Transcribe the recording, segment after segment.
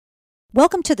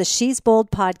Welcome to the She's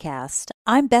Bold podcast.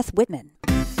 I'm Beth Whitman.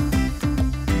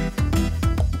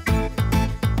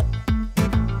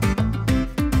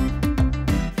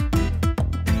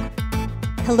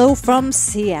 Hello from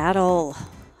Seattle.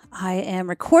 I am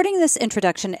recording this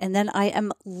introduction and then I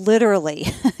am literally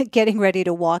getting ready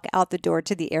to walk out the door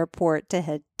to the airport to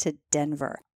head to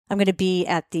Denver. I'm going to be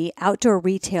at the Outdoor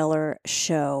Retailer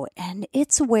show, and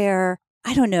it's where,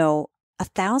 I don't know,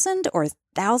 1,000 or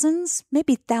thousands,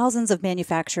 maybe thousands of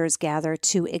manufacturers gather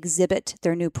to exhibit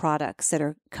their new products that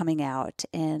are coming out.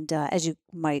 And as you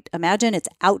might imagine, it's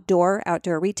outdoor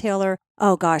retailer.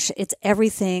 Oh gosh, it's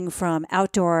everything from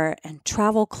outdoor and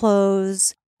travel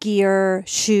clothes, gear,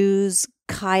 shoes,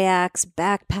 kayaks,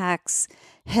 backpacks,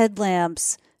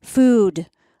 headlamps, food,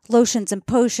 lotions and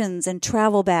potions and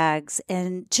travel bags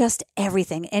and just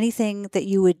everything, anything that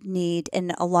you would need,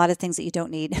 and a lot of things that you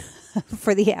don't need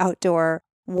for the outdoor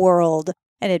world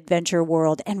and adventure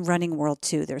world and running world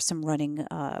too. There's some running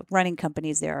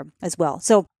companies there as well.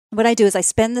 So what I do is I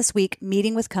spend this week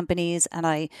meeting with companies and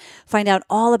I find out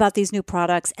all about these new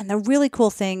products. And the really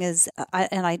cool thing is,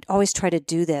 I always try to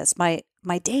do this,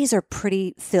 my days are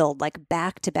pretty filled, like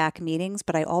back-to-back meetings,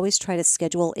 but I always try to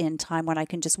schedule in time when I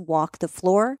can just walk the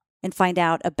floor and find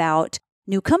out about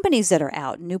new companies that are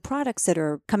out, new products that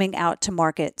are coming out to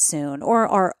market soon or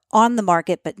are on the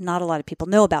market, but not a lot of people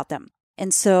know about them.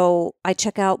 And so I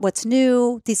check out what's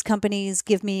new. These companies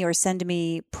give me or send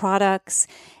me products,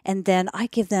 and then I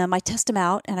test them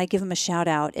out and I give them a shout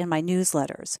out in my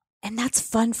newsletters. And that's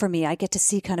fun for me. I get to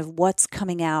see kind of what's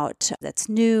coming out that's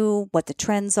new, what the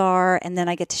trends are, and then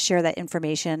I get to share that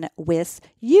information with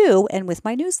you and with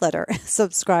my newsletter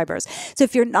subscribers. So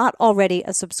if you're not already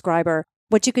a subscriber,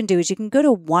 what you can do is you can go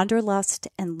to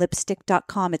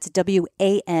wanderlustandlipstick.com. It's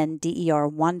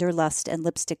WANDER,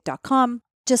 wanderlustandlipstick.com.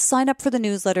 Just sign up for the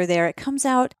newsletter there. It comes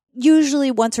out usually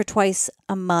once or twice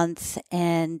a month.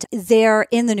 And there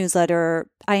in the newsletter,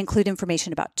 I include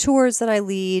information about tours that I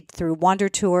lead through Wander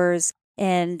Tours.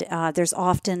 And there's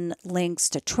often links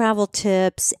to travel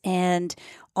tips. And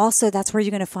also that's where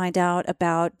you're going to find out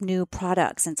about new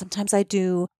products. And sometimes I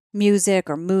do music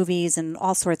or movies and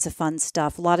all sorts of fun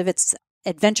stuff. A lot of it's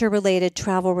adventure related,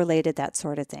 travel related, that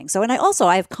sort of thing. So, and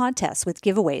I have contests with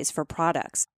giveaways for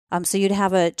products. So you'd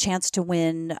have a chance to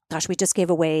win. Gosh, we just gave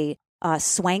away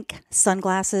Swank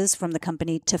sunglasses from the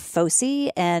company Tifosi,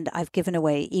 and I've given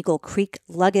away Eagle Creek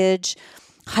luggage,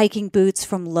 hiking boots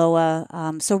from Loa.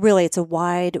 So really, it's a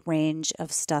wide range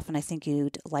of stuff, and I think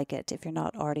you'd like it if you're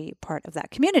not already part of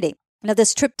that community. Now,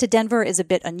 this trip to Denver is a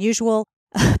bit unusual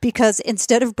because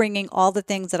instead of bringing all the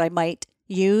things that I might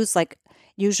use, like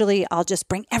usually I'll just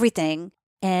bring everything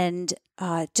and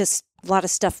just a lot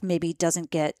of stuff maybe doesn't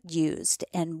get used.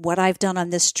 And what I've done on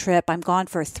this trip, I'm gone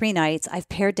for 3 nights. I've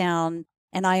pared down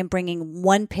and I am bringing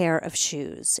 1 pair of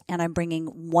shoes and I'm bringing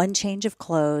 1 change of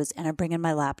clothes and I'm bringing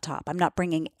my laptop. I'm not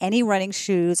bringing any running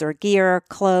shoes or gear,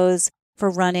 clothes for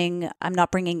running. I'm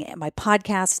not bringing my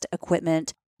podcast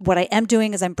equipment. What I am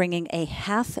doing is I'm bringing a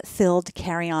half-filled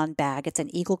carry-on bag. It's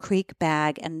an Eagle Creek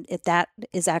bag, and that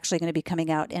is actually going to be coming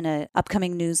out in an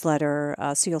upcoming newsletter,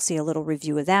 so you'll see a little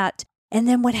review of that. And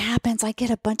then what happens, I get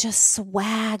a bunch of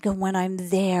swag when I'm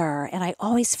there, and I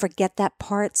always forget that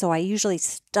part, so I usually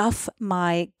stuff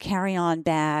my carry-on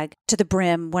bag to the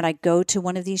brim when I go to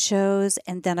one of these shows,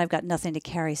 and then I've got nothing to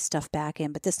carry stuff back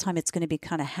in. But this time it's going to be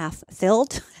kind of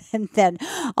half-filled, and then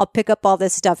I'll pick up all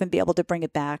this stuff and be able to bring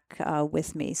it back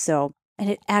with me. So, and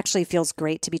it actually feels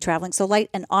great to be traveling so light,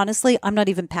 and honestly, I'm not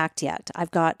even packed yet.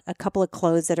 I've got a couple of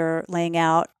clothes that are laying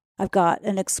out. I've got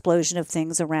an explosion of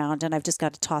things around and I've just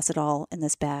got to toss it all in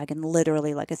this bag and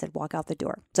literally, like I said, walk out the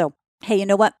door. So, hey, you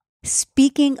know what?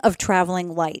 Speaking of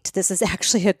traveling light, this is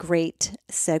actually a great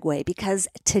segue because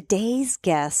today's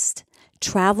guest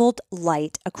traveled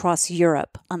light across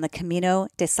Europe on the Camino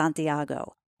de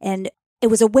Santiago. And it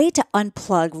was a way to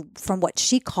unplug from what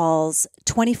she calls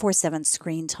 24/7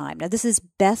 screen time. Now, this is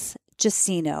Beth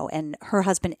Jusino and her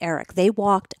husband, Eric. They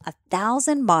walked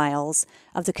 1,000 miles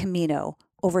of the Camino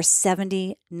over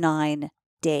 79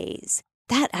 days.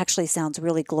 That actually sounds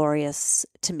really glorious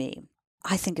to me.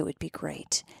 I think it would be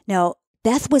great. Now,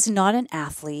 Beth was not an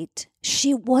athlete.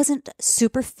 She wasn't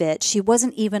super fit. She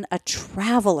wasn't even a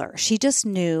traveler. She just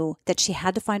knew that she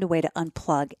had to find a way to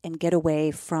unplug and get away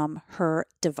from her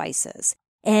devices.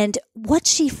 And what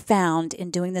she found in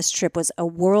doing this trip was a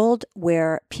world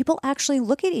where people actually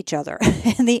look at each other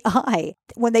in the eye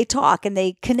when they talk and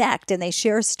they connect and they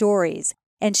share stories.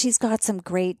 And she's got some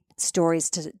great stories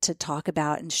to talk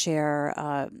about and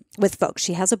share with folks.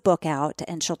 She has a book out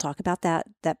and she'll talk about that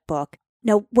book.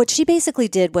 Now, what she basically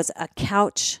did was a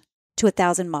couch to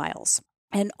 1,000 miles.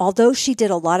 And although she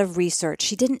did a lot of research,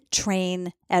 she didn't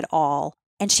train at all.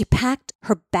 And she packed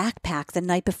her backpack the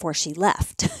night before she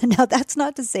left. Now, that's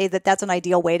not to say that that's an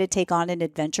ideal way to take on an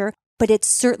adventure, but it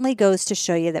certainly goes to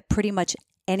show you that pretty much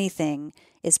anything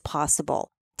is possible.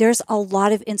 There's a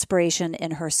lot of inspiration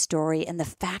in her story and the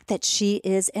fact that she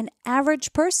is an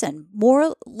average person,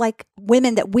 more like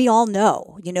women that we all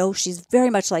know. You know, she's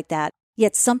very much like that.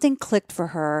 Yet something clicked for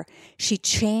her. She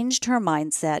changed her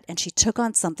mindset and she took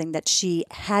on something that she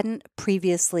hadn't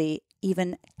previously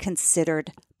even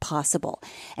considered possible.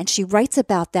 And she writes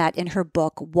about that in her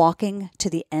book, Walking to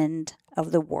the End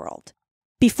of the World.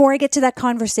 Before I get to that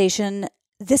conversation,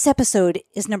 this episode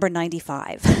is number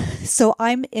 95. So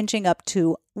I'm inching up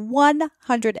to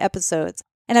 100 episodes.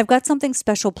 And I've got something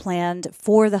special planned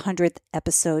for the 100th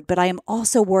episode, but I am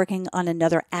also working on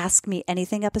another Ask Me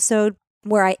Anything episode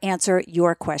where I answer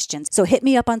your questions. So hit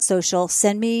me up on social,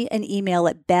 send me an email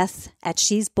at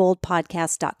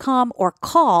beth@shesboldpodcast.com or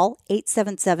call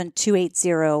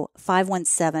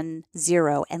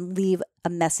 877-280-5170 and leave a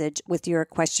message with your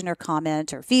question or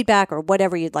comment or feedback or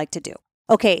whatever you'd like to do.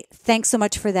 Okay, thanks so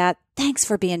much for that. Thanks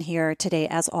for being here today.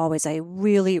 As always, I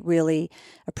really, really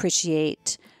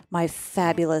appreciate my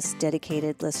fabulous,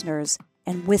 dedicated listeners.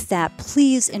 And with that,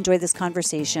 please enjoy this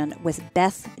conversation with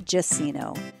Beth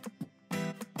Jusino.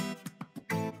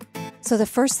 So the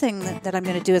first thing that I'm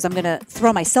going to do is I'm going to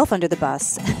throw myself under the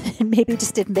bus and maybe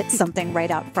just admit something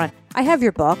right out front. I have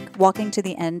your book, Walking to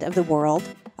the End of the World,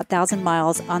 1,000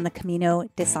 Miles on the Camino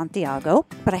de Santiago,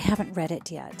 but I haven't read it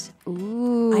yet.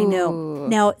 Ooh. I know.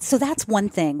 Now, so that's one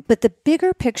thing. But the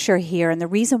bigger picture here, and the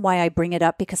reason why I bring it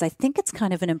up, because I think it's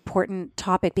kind of an important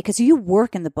topic, because you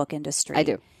work in the book industry. I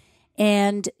do.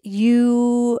 And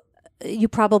you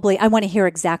probably, I want to hear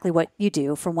exactly what you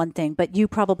do for one thing, but you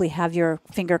probably have your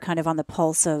finger kind of on the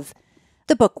pulse of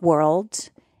the book world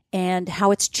and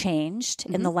how it's changed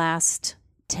in the last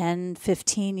 10,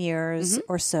 15 years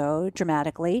or so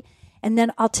dramatically. And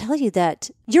then I'll tell you that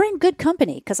you're in good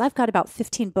company because I've got about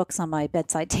 15 books on my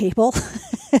bedside table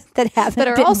that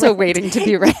are been also read. waiting to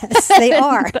be read. Yes, they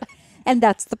are. And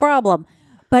that's the problem.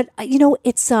 But, you know,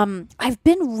 it's I've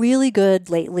been really good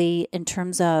lately in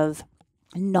terms of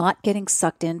not getting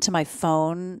sucked into my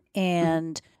phone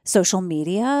and social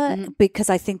media because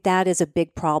I think that is a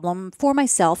big problem for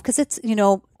myself because it's, you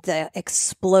know, the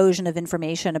explosion of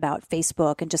information about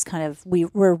Facebook and just kind of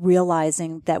we're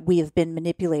realizing that we have been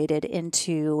manipulated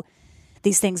into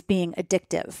these things being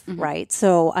addictive, right?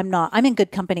 So I'm in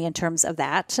good company in terms of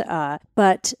that.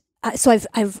 But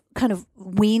I've kind of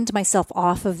weaned myself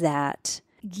off of that.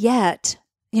 Yet,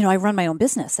 you know, I run my own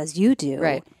business as you do.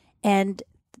 Right. And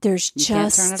you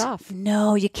can't turn it off.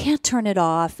 No, you can't turn it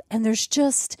off. And there's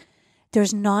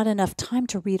not enough time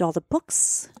to read all the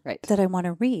books that I want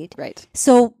to read. Right.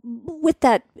 So with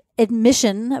that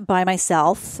admission by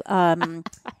myself, and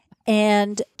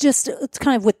just it's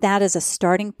kind of with that as a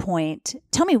starting point,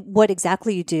 tell me what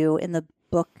exactly you do in the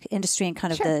book industry and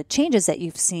kind of the changes that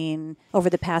you've seen over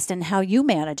the past and how you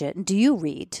manage it. And do you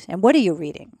read? And what are you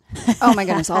reading? Oh my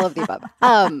goodness, all of the above.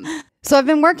 So I've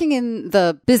been working in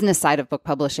the business side of book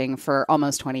publishing for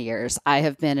almost 20 years. I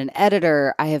have been an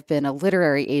editor. I have been a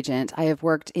literary agent. I have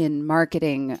worked in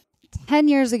marketing. 10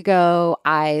 years ago,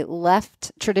 I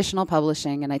left traditional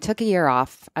publishing and I took a year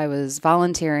off. I was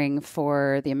volunteering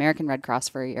for the American Red Cross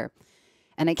for a year.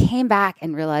 And I came back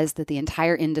and realized that the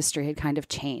entire industry had kind of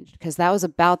changed because that was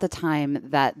about the time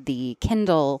that the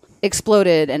Kindle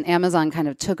exploded and Amazon kind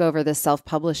of took over this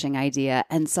self-publishing idea.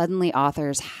 And suddenly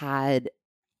authors had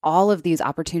all of these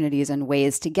opportunities and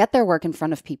ways to get their work in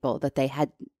front of people that they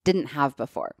didn't have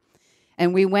before.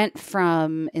 And we went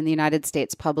from, in the United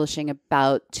States, publishing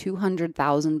about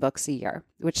 200,000 books a year,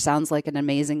 which sounds like an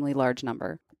amazingly large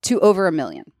number, to over 1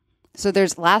 million. So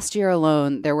last year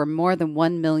alone, there were more than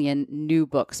 1 million new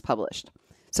books published.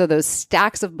 So those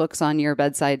stacks of books on your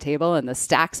bedside table and the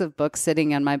stacks of books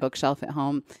sitting on my bookshelf at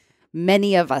home,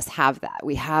 many of us have that.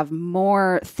 We have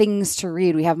more things to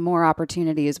read. We have more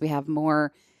opportunities. We have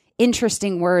more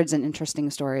interesting words and interesting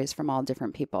stories from all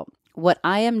different people. What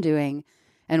I am doing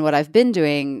and what I've been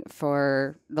doing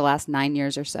for the last 9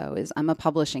 years or so is I'm a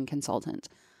publishing consultant.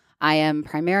 I am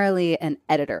primarily an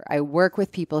editor. I work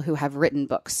with people who have written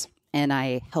books and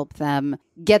I help them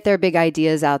get their big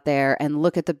ideas out there and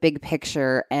look at the big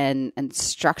picture and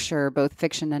structure both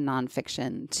fiction and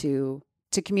nonfiction to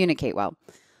communicate well.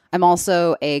 I'm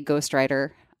also a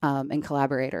ghostwriter and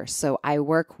collaborator. So I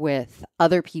work with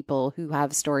other people who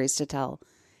have stories to tell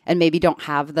and maybe don't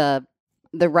have the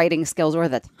writing skills or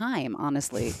the time,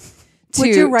 honestly.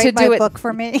 Would you write my book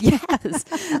for me? Yes.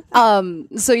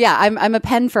 So yeah, I'm a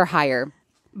pen for hire.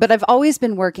 But I've always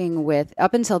been working with,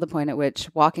 up until the point at which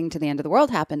Walking to the End of the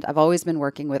World happened, I've always been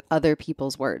working with other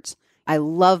people's words. I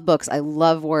love books. I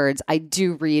love words. I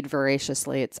do read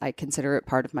voraciously. I consider it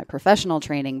part of my professional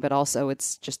training, but also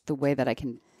it's just the way that I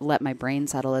can let my brain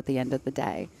settle at the end of the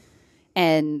day.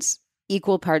 And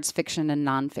equal parts fiction and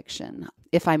nonfiction.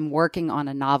 If I'm working on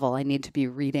a novel, I need to be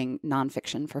reading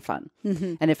nonfiction for fun.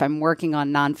 Mm-hmm. And if I'm working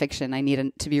on nonfiction, I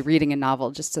need to be reading a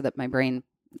novel just so that my brain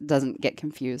doesn't get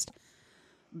confused.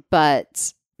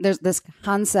 But there's this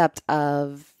concept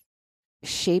of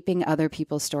shaping other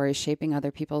people's stories, shaping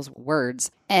other people's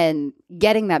words, and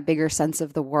getting that bigger sense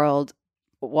of the world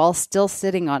while still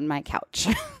sitting on my couch.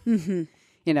 Mm-hmm.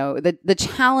 You know, the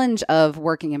challenge of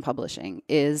working in publishing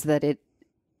is that it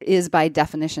is by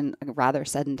definition a rather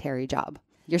sedentary job.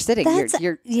 You're sitting,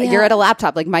 you're at a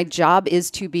laptop. Like, my job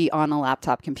is to be on a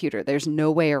laptop computer. There's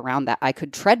no way around that. I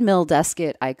could treadmill desk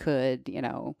it. I could,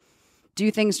 do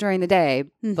things during the day,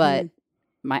 mm-hmm. but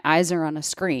my eyes are on a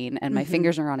screen and my mm-hmm.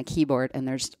 fingers are on a keyboard, and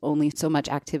there's only so much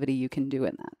activity you can do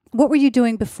in that. What were you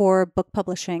doing before book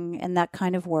publishing and that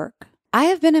kind of work? I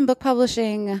have been in book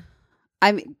publishing,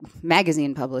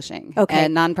 magazine publishing,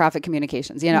 and nonprofit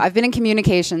communications. I've been in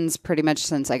communications pretty much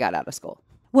since I got out of school.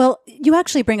 Well, you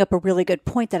actually bring up a really good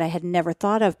point that I had never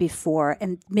thought of before,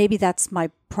 and maybe that's my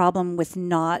problem with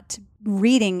not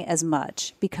reading as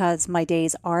much, because my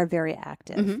days are very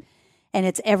active. Mm-hmm. And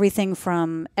it's everything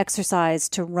from exercise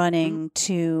to running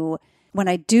to when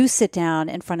I do sit down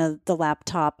in front of the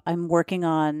laptop, I'm working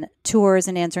on tours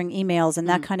and answering emails and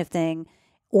that kind of thing.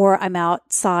 Or I'm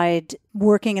outside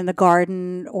working in the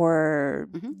garden or,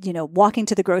 walking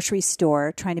to the grocery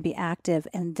store, trying to be active.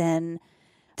 And then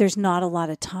there's not a lot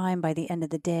of time by the end of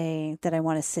the day that I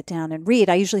want to sit down and read.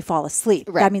 I usually fall asleep.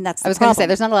 Right. I mean, that's the I was going to say,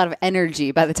 there's not a lot of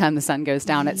energy by the time the sun goes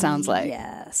down, it sounds like.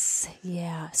 Yes.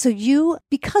 Yeah. So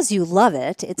because you love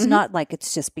it, it's mm-hmm. not like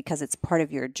it's just because it's part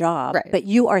of your job, right. but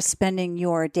you are spending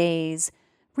your days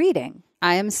reading.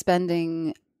 I am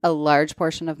spending a large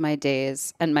portion of my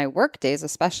days, and my work days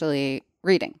especially,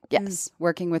 reading. Yes.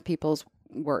 Working with people's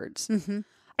words. Mm-hmm.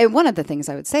 And one of the things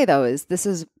I would say, though, is this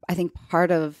is, I think,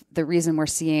 part of the reason we're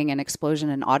seeing an explosion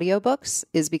in audiobooks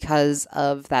is because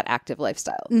of that active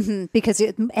lifestyle.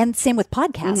 Mm-hmm. And same with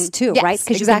podcasts, mm-hmm. too, yes, right?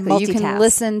 Because exactly. You can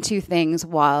listen to things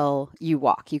while you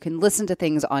walk. You can listen to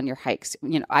things on your hikes.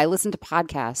 I listen to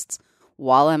podcasts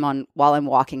while I'm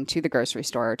walking to the grocery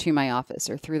store or to my office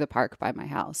or through the park by my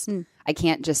house. I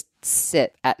can't just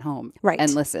sit at home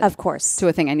and listen. Of course. To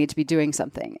a thing. I need to be doing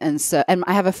something. And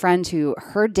I have a friend who,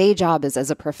 her day job is as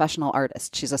a professional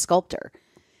artist. She's a sculptor.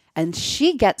 And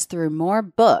she gets through more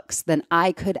books than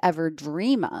I could ever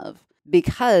dream of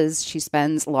because she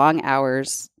spends long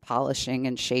hours polishing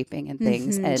and shaping and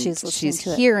things. Mm-hmm. And she's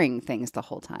hearing things the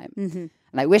whole time. Mm-hmm.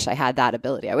 And I wish I had that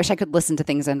ability. I wish I could listen to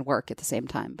things and work at the same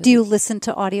time. Do you listen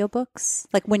to audiobooks?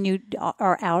 Like when you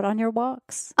are out on your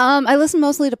walks? I listen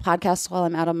mostly to podcasts while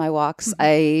I'm out on my walks. Mm-hmm.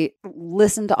 I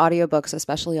listen to audiobooks,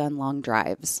 especially on long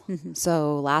drives. Mm-hmm.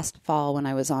 So last fall when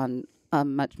I was on a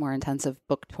much more intensive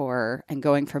book tour and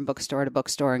going from bookstore to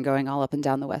bookstore and going all up and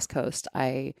down the West Coast,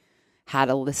 I had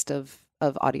a list of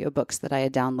audiobooks that I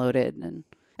had downloaded,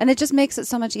 and it just makes it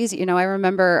so much easier. I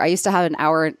remember I used to have an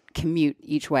hour commute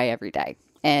each way every day.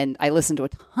 And I listened to a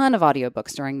ton of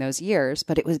audiobooks during those years,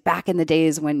 but it was back in the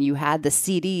days when you had the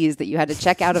CDs that you had to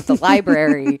check out of the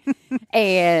library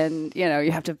and,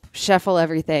 you have to shuffle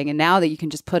everything. And now that you can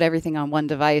just put everything on one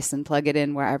device and plug it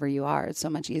in wherever you are, it's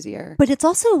so much easier. But it's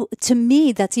also, to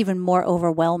me, that's even more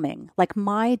overwhelming. Like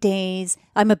my days,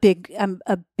 I'm a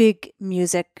big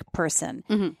music person.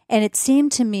 Mm-hmm. And it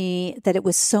seemed to me that it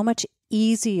was so much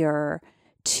easier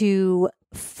to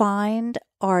find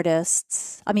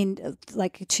artists. I mean,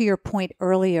 like to your point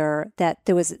earlier that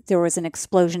there was an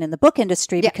explosion in the book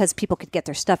industry because people could get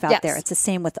their stuff out there. It's the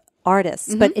same with artists.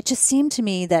 Mm-hmm. But it just seemed to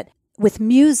me that with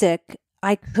music,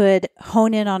 I could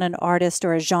hone in on an artist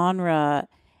or a genre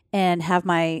and have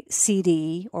my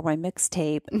CD or my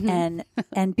mixtape mm-hmm.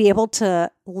 and be able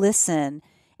to listen.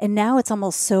 And now it's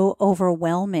almost so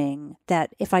overwhelming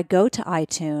that if I go to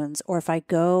iTunes or if I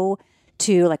go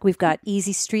to, like, we've got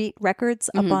Easy Street Records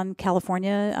up mm-hmm. on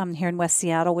California, here in West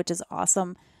Seattle, which is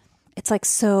awesome. It's like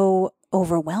so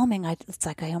overwhelming. It's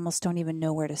like I almost don't even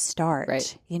know where to start.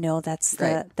 Right. That's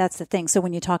the thing. So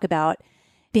when you talk about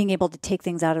being able to take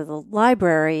things out of the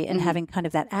library and mm-hmm. having kind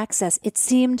of that access, it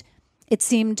seemed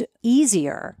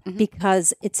easier mm-hmm.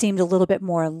 because it seemed a little bit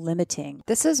more limiting.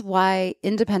 This is why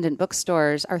independent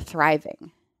bookstores are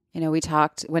thriving. We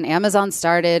talked when Amazon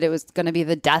started, it was going to be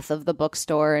the death of the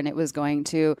bookstore and it was going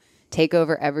to take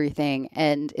over everything.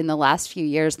 And in the last few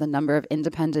years, the number of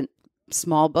independent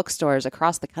small bookstores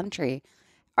across the country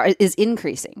is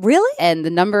increasing. Really? And the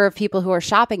number of people who are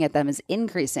shopping at them is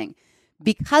increasing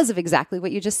because of exactly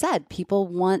what you just said. People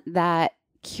want that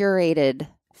curated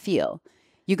feel.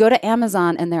 You go to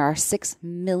Amazon and there are 6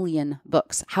 million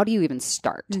books. How do you even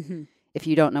start if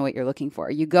you don't know what you're looking for?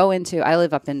 You go into, I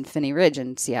live up in Phinney Ridge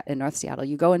in North Seattle.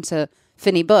 You go into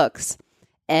Phinney Books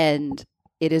and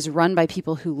it is run by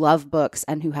people who love books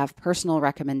and who have personal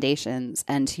recommendations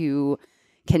and who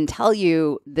can tell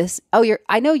you this. Oh,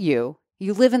 I know you.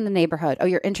 You live in the neighborhood. Oh,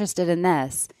 you're interested in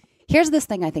this. Here's this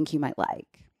thing I think you might like.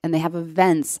 And they have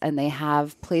events and they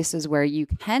have places where you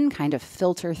can kind of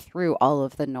filter through all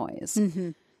of the noise.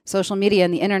 Social media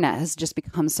and the internet has just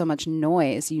become so much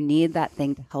noise. You need that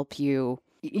thing to help you.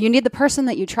 You need the person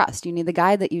that you trust. You need the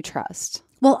guide that you trust.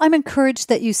 Well, I'm encouraged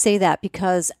that you say that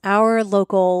because our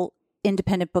local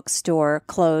independent bookstore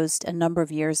closed a number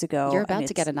of years ago. You're about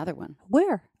to get another one.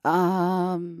 Where?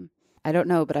 I don't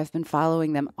know, but I've been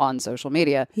following them on social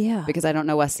media. Yeah. Because I don't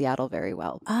know West Seattle very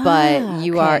well. But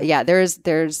you are,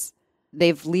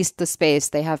 they've leased the space.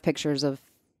 They have pictures of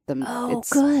them. Oh,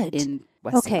 it's good. In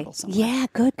West Seattle somewhere. Yeah,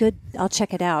 good. I'll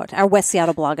check it out. Our West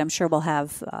Seattle blog, I'm sure will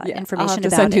have information I'll have to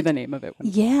about send it. you the name of it.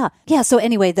 Yeah. So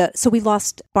anyway, so we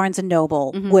lost Barnes and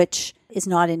Noble, which is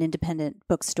not an independent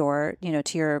bookstore,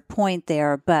 to your point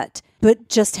there, but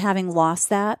just having lost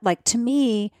that, like to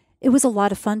me, it was a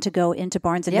lot of fun to go into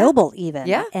Barnes and Noble even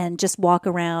and just walk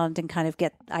around and kind of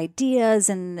get ideas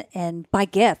and buy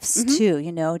gifts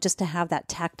too, just to have that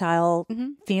tactile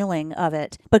feeling of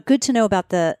it. But good to know about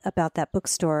that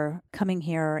bookstore coming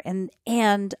here. And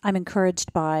I'm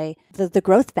encouraged by the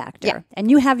growth factor. Yeah.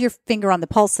 And you have your finger on the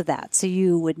pulse of that. So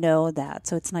you would know that.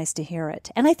 So it's nice to hear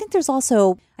it. And I think there's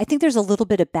a little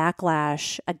bit of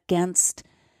backlash against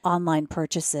online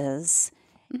purchases.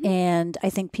 And I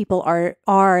think people are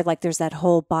like, there's that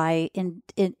whole buy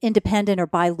independent or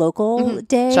buy local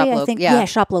day. Shop I think,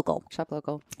 shop local. Shop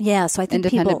local. Yeah. So I think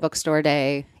independent bookstore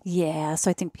day. Yeah.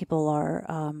 So I think people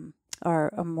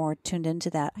are more tuned into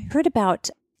that. I heard about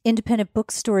independent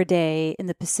bookstore day in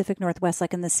the Pacific Northwest,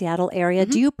 like in the Seattle area.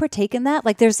 Do you partake in that?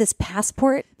 Like there's this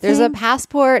passport There's thing? a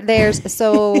passport.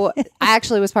 So I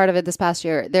actually was part of it this past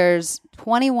year. There's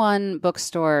 21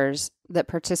 bookstores that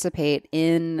participate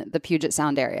in the Puget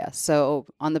Sound area. So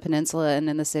on the peninsula and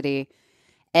in the city.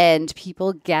 And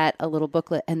people get a little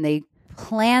booklet and they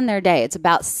plan their day. It's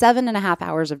about 7.5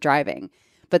 hours of driving.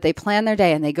 But they plan their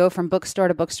day and they go from bookstore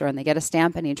to bookstore and they get a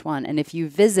stamp in each one. And if you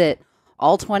visit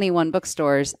all 21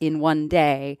 bookstores in one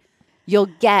day, you'll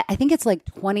get, I think it's like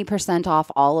 20%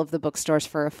 off all of the bookstores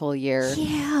for a full year.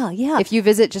 Yeah. If you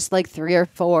visit just like 3 or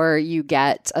 4, you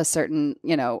get a certain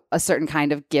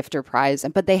kind of gift or prize.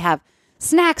 But they have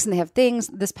snacks and they have things.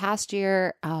 This past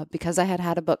year, because I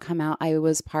had a book come out, I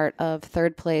was part of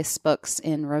Third Place Books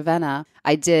in Ravenna.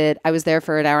 I was there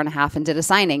for an hour and a half and did a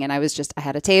signing, and I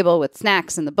had a table with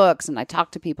snacks and the books, and I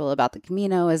talked to people about the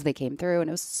Camino as they came through, and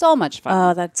it was so much fun.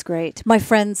 Oh, that's great. My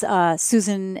friends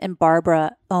Susan and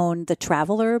Barbara own the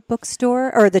Traveler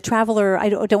bookstore, or the Traveler, I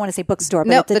don't want to say bookstore,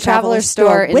 but the Traveler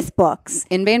store with books.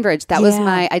 In Bainbridge. That was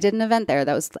I did an event there.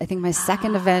 That was, I think, my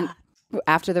second event.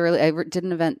 After the release, I did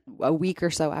an event a week or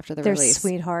so after the release.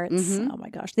 They're sweethearts. Oh my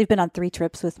gosh. They've been on 3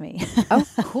 trips with me. Oh,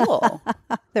 cool.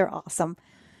 They're awesome.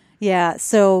 Yeah.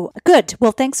 So good.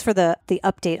 Well, thanks for the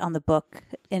update on the book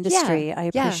industry. I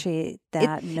appreciate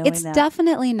that. It's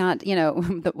definitely not,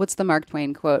 what's the Mark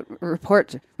Twain quote?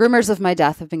 Rumors of my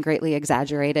death have been greatly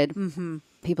exaggerated.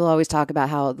 People always talk about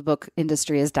how the book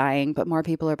industry is dying, but more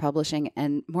people are publishing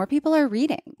and more people are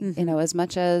reading, as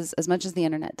much as the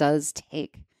internet does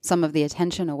take some of the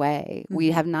attention away. We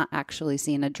have not actually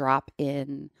seen a drop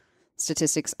in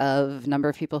statistics of number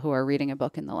of people who are reading a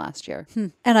book in the last year.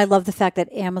 And I love the fact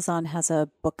that Amazon has a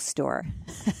bookstore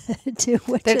too.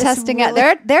 They're testing out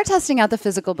the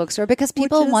physical bookstore because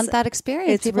people want that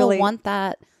experience. People want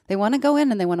that. They want to go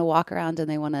in and they want to walk around and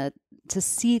they want to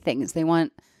see things. They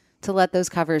want to let those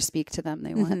covers speak to them.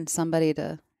 They want somebody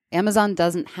to. Amazon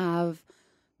doesn't have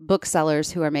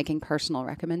booksellers who are making personal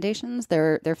recommendations.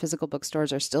 Their physical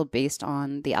bookstores are still based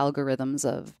on the algorithms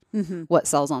of what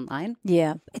sells online.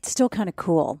 Yeah. It's still kind of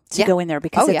cool to go in there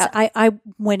because I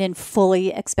went in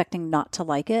fully expecting not to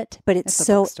like it, but it's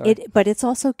also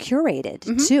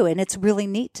curated too. And it's really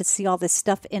neat to see all this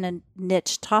stuff in a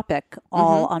niche topic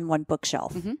all on one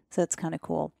bookshelf. So it's kind of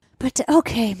cool. But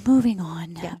okay, moving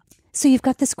on. Yeah. So you've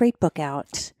got this great book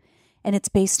out and it's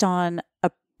based on a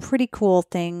pretty cool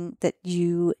thing that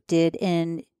you did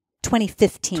in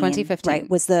 2015. Right,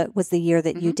 was the year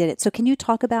that you did it. So can you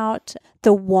talk about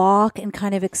the walk and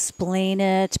kind of explain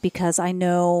it? Because I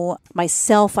know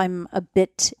myself, I'm a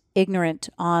bit ignorant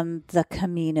on the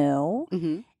Camino.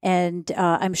 Mm-hmm. And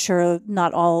I'm sure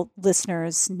not all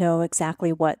listeners know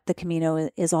exactly what the Camino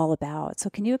is all about. So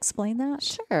can you explain that?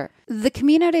 Sure. The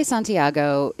Camino de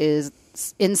Santiago is,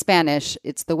 in Spanish,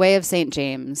 it's the Way of St.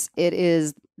 James. It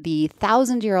is the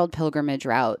 1,000-year-old pilgrimage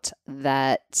route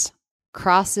that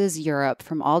crosses Europe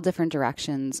from all different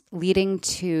directions, leading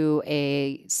to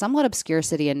a somewhat obscure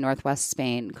city in northwest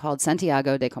Spain called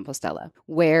Santiago de Compostela,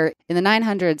 where in the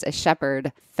 900s, a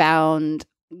shepherd found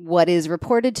what is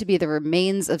reported to be the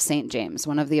remains of St. James,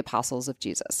 one of the apostles of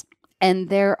Jesus. And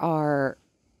there are,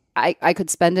 I could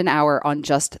spend an hour on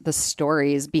just the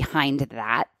stories behind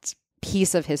that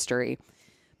piece of history.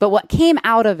 But what came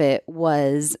out of it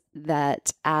was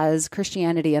that as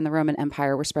Christianity and the Roman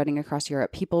Empire were spreading across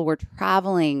Europe, people were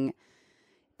traveling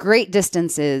great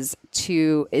distances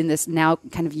in this now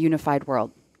kind of unified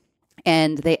world.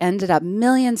 And they ended up,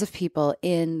 millions of people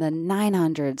in the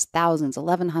 900s, thousands,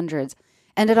 1100s,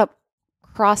 ended up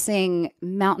crossing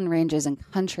mountain ranges and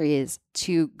countries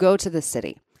to go to the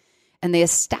city. And they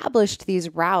established these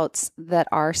routes that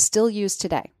are still used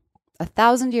today.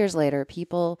 1,000 years later,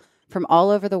 people from all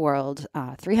over the world,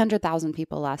 300,000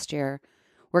 people last year,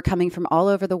 were coming from all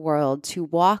over the world to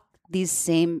walk these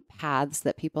same paths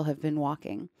that people have been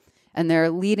walking. And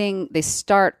they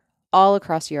start all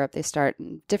across Europe. They start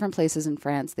in different places in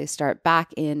France. They start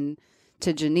back into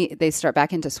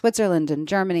Switzerland and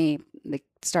Germany. They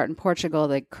start in Portugal.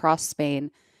 They cross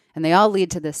Spain. And they all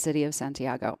lead to this city of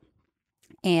Santiago.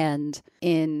 And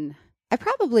I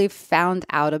probably found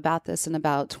out about this in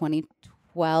about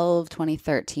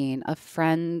 2013, a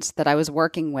friend that I was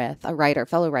working with,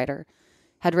 fellow writer,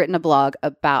 had written a blog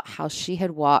about how she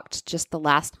had walked just the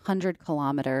last 100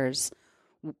 kilometers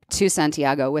to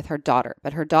Santiago with her daughter.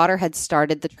 But her daughter had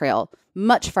started the trail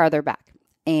much farther back.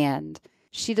 And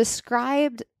she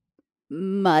described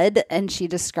mud, and she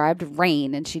described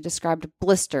rain, and she described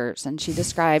blisters, and she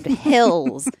described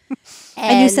hills.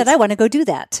 And you said, I want to go do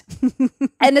that.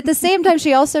 And at the same time,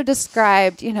 she also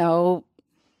described,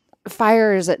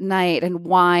 fires at night and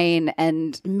wine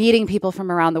and meeting people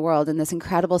from around the world, and this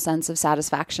incredible sense of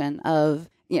satisfaction of,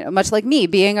 much like me,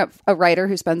 being a writer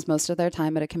who spends most of their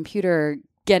time at a computer,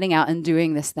 getting out and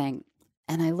doing this thing.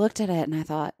 And I looked at it and I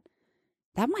thought,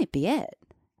 that might be it.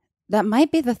 That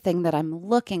might be the thing that I'm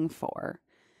looking for,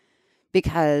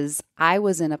 because I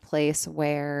was in a place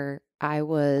where I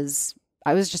was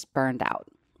just burned out.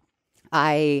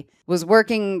 I was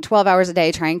working 12 hours a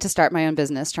day trying to start my own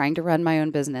business, trying to run my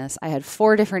own business. I had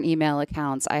 4 different email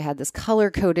accounts. I had this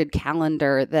color-coded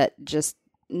calendar that just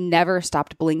never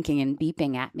stopped blinking and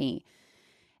beeping at me.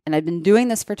 And I'd been doing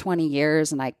this for 20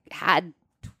 years, and I had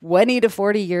 20 to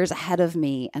 40 years ahead of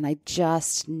me, and I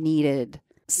just needed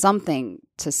something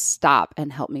to stop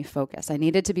and help me focus. I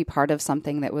needed to be part of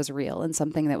something that was real and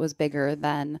something that was bigger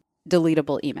than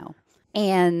deletable email.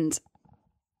 And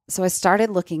so I started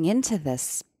looking into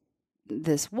this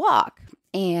walk,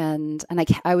 and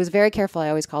I was very careful. I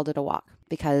always called it a walk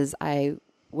because I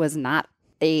was not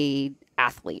a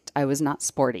athlete. I was not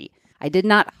sporty. I did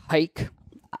not hike,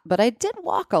 but I did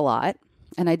walk a lot,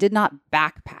 and I did not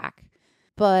backpack.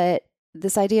 But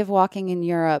this idea of walking in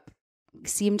Europe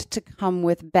seemed to come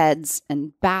with beds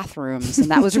and bathrooms,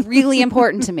 and that was really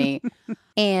important to me.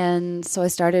 And so I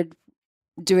started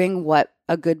doing what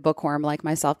a good bookworm like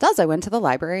myself does. I went to the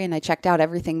library and I checked out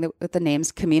everything with the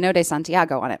names Camino de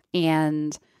Santiago on it.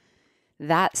 And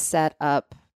that set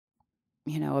up,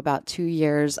 about 2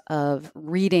 years of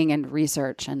reading and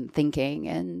research and thinking.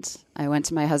 And I went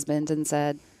to my husband and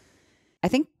said, I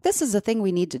think this is a thing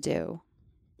we need to do.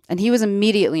 And he was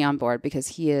immediately on board because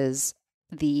he is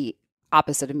the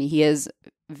opposite of me. He is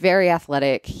very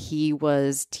athletic. He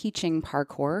was teaching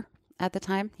parkour at the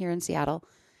time here in Seattle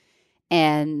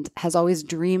and has always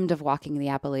dreamed of walking the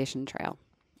Appalachian Trail.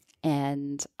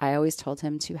 And I always told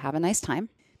him to have a nice time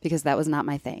because that was not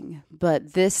my thing.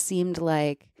 But this seemed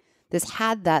like this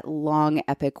had that long,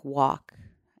 epic walk.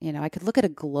 I could look at a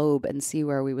globe and see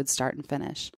where we would start and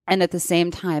finish. And at the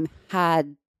same time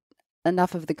had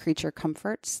enough of the creature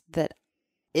comforts that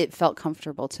it felt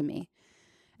comfortable to me.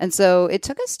 And so it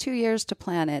took us 2 years to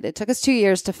plan it. It took us 2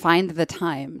 years to find the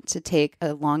time to take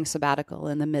a long sabbatical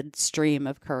in the midstream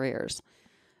of careers.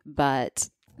 But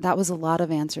that was a lot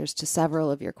of answers to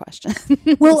several of your questions.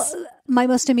 Well, my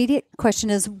most immediate question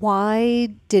is, why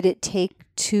did it take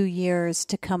 2 years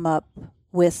to come up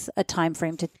with a time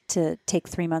frame to take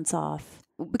 3 months off?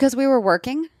 Because we were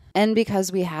working, and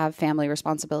because we have family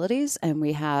responsibilities and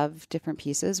we have different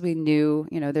pieces. We knew,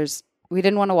 we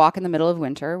didn't want to walk in the middle of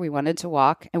winter. We wanted to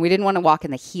walk, and we didn't want to walk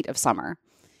in the heat of summer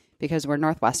because we're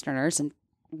Northwesterners and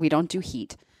we don't do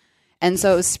heat. And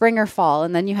so it was spring or fall.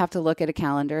 And then you have to look at a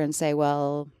calendar and say,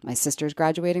 well, my sister's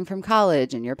graduating from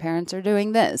college and your parents are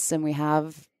doing this. And we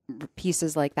have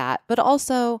pieces like that. But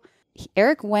also,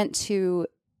 Eric went to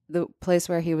the place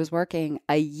where he was working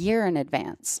a year in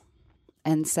advance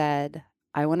and said,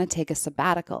 I want to take a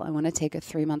sabbatical. I want to take a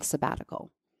 3-month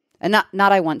sabbatical. And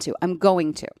not I want to. I'm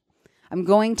going to. I'm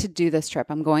going to do this trip.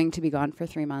 I'm going to be gone for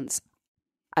 3 months.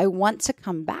 I want to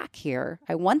come back here.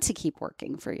 I want to keep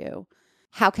working for you.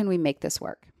 How can we make this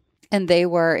work? And they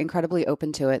were incredibly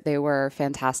open to it. They were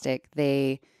fantastic.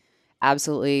 They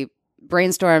absolutely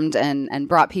brainstormed and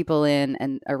brought people in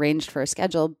and arranged for a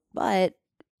schedule. But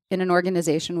in an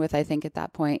organization with, I think at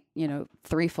that point,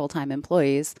 3 full-time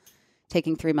employees,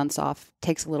 taking 3 months off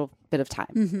takes a little bit of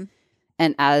time. Mm-hmm.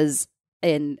 And as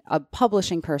in a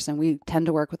publishing person, we tend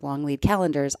to work with long lead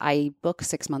calendars. I book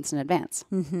 6 months in advance.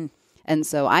 Mm-hmm. And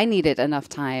so I needed enough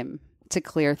time to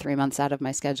clear 3 months out of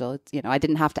my schedule. I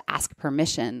didn't have to ask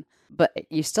permission, but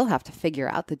you still have to figure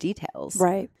out the details.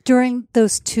 Right. During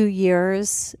those 2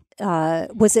 years,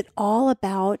 was it all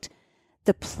about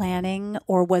the planning,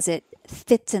 or was it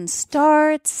fits and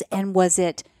starts? And was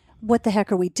it, what the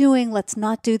heck are we doing? Let's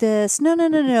not do this.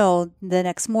 No. The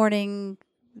next morning,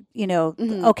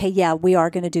 mm-hmm. Okay, yeah, we are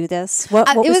going to do this. What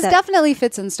it was definitely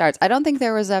fits and starts. I don't think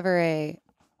there was ever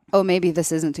maybe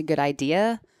this isn't a good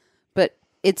idea, but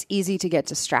it's easy to get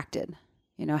distracted.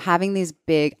 Having these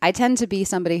I tend to be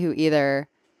somebody who either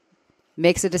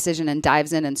makes a decision and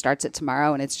dives in and starts it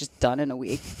tomorrow and it's just done in a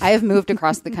week. I have moved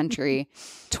across the country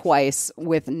twice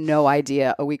with no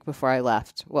idea a week before I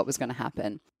left what was going to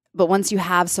happen. But once you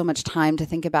have so much time to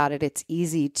think about it, it's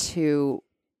easy to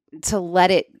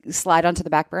let it slide onto the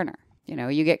back burner.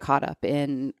 You get caught up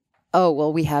in,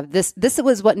 we have this. This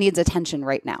was what needs attention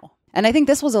right now. And I think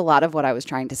this was a lot of what I was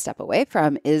trying to step away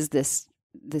from, is this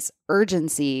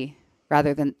urgency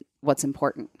rather than what's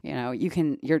important.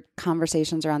 Your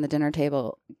conversations around the dinner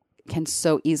table can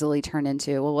so easily turn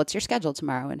into, well, what's your schedule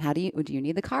tomorrow? And do you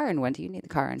need the car? And when do you need the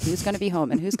car? And who's going to be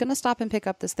home? And who's going to stop and pick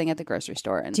up this thing at the grocery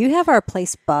store? And do you have our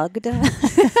place bugged?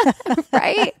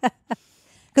 Right?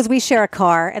 Because we share a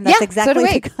car, and that's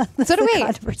exactly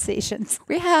the conversations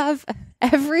we have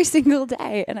every single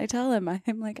day. And I tell him,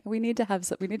 I'm like, we need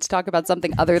to talk about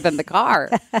something other than the car.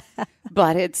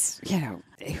 But it's,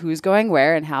 who's going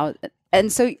where and how. And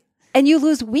so, and you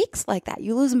lose weeks like that.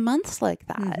 You lose months like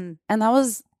that. Mm-hmm. And that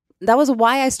was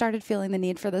why I started feeling the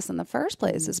need for this in the first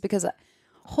place, is because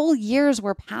whole years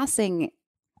were passing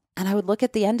and I would look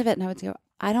at the end of it and I would go,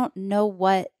 I don't know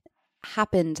what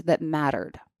happened that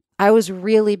mattered. I was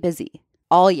really busy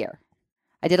all year.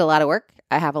 I did a lot of work.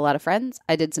 I have a lot of friends.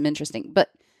 I did some interesting,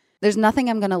 but there's nothing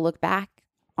I'm going to look back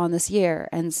on this year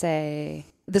and say,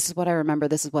 this is what I remember.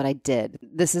 This is what I did.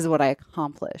 This is what I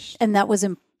accomplished. And that was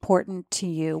important to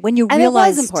you when you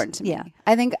realized. It was important to me. Yeah.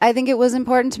 I think it was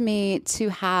important to me to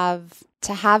have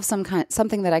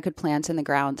something that I could plant in the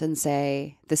ground and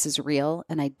say, this is real.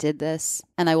 And I did this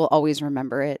and I will always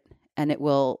remember it. And it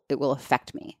will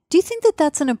affect me. Do you think that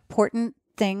that's an important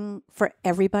thing for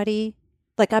everybody?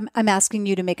 Like I'm asking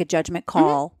you to make a judgment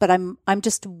call, mm-hmm. but I'm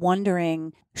just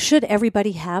wondering, should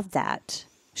everybody have that?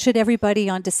 Should everybody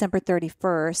on December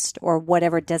 31st or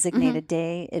whatever designated mm-hmm.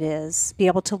 day it is be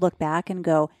able to look back and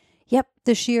go, yep,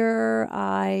 this year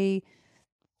I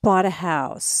bought a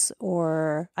house,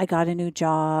 or I got a new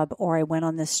job, or I went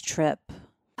on this trip?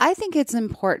 I think it's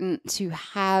important to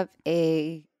have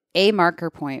a marker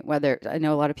point, whether I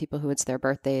know a lot of people who it's their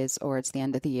birthdays or it's the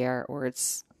end of the year or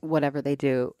it's whatever they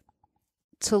do,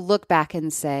 to look back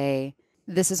and say,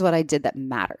 this is what I did that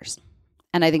matters.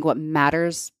 And I think what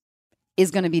matters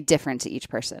is going to be different to each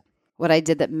person. What I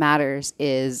did that matters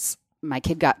is my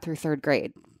kid got through 3rd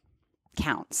grade.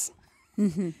 Counts.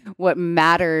 Mm-hmm. What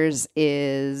matters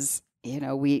is,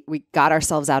 we got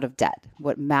ourselves out of debt.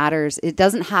 What matters, it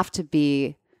doesn't have to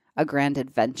be a grand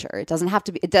adventure. It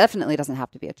definitely doesn't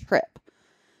have to be a trip.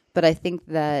 But I think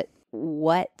that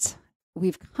what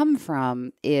we've come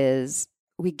from is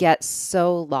we get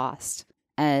so lost.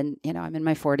 And, I'm in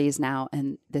my 40s now,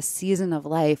 and this season of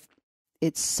life,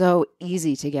 it's so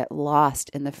easy to get lost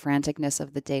in the franticness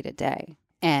of the day-to-day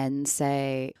and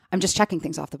say, I'm just checking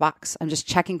things off the box. I'm just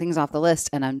checking things off the list,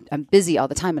 and I'm busy all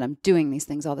the time, and I'm doing these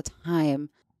things all the time.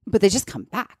 But they just come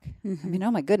back. Mm-hmm. I mean,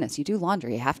 oh my goodness, you do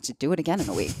laundry, you have to do it again in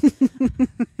a week.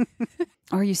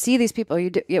 Or you see these people,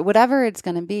 you do whatever it's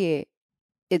going to be.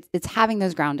 It's having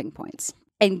those grounding points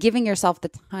and giving yourself the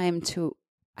time to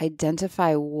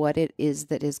identify what it is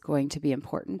that is going to be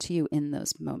important to you in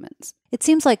those moments. It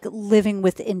seems like living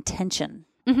with intention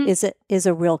mm-hmm. is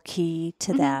a real key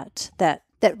to mm-hmm.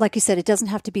 that, like you said, it doesn't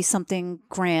have to be something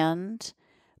grand,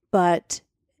 but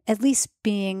at least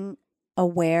being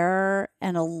aware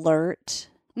and alert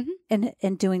Mm-hmm.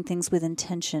 and doing things with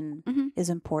intention Mm-hmm. is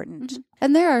important. Mm-hmm.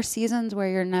 And there are seasons where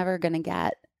you're never going to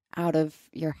get out of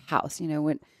your house. You know,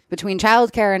 when between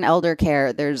childcare and elder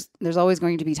care, there's always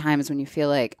going to be times when you feel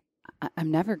like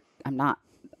I'm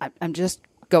just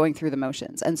going through the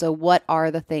motions. And so what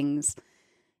are the things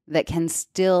that can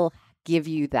still give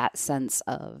you that sense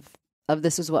of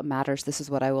this is what matters, this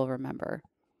is what I will remember?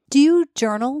 Do you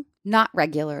journal? Not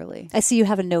regularly. I see you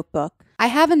have a notebook. I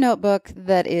have a notebook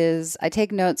I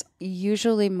take notes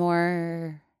usually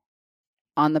more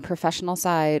on the professional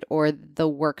side or the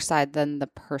work side than the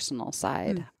personal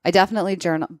side. I definitely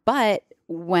journal, but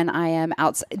when I am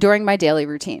outside during my daily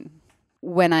routine,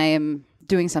 when I am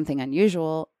doing something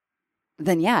unusual,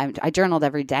 then yeah, I journaled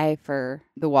every day for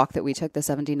the walk that we took, the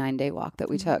 79-day walk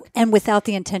that we took. And without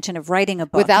the intention of writing a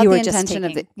book. Without you were the just intention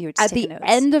taking, of you were just at the taking notes.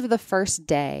 end of the first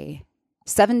day,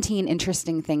 17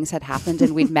 interesting things had happened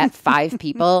and we'd met 5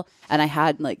 people and I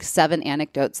had like 7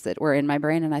 anecdotes that were in my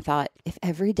brain. And I thought, if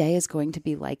every day is going to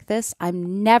be like this,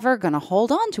 I'm never going to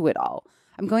hold on to it all.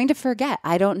 I'm going to forget.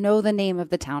 I don't know the name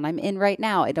of the town I'm in right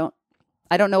now. I don't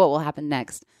know what will happen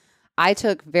next. I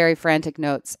took very frantic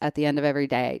notes at the end of every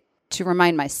day to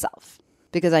remind myself,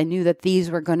 because I knew that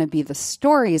these were going to be the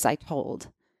stories I told.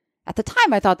 At the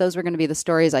time, I thought those were going to be the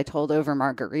stories I told over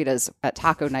margaritas at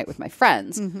taco night with my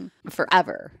friends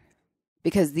forever,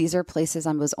 because these are places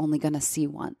I was only going to see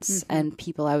once and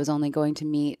people I was only going to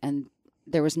meet. And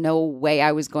there was no way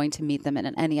I was going to meet them in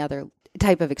any other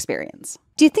type of experience.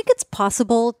 Do you think it's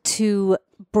possible to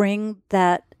bring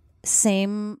that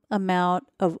same amount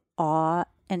of awe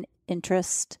and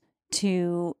interest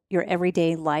to your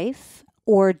everyday life?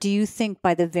 Or do you think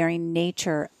by the very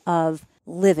nature of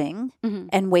living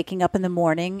and waking up in the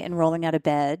morning and rolling out of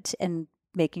bed and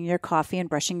making your coffee and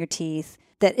brushing your teeth,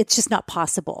 that it's just not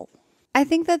possible? I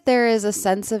think that there is a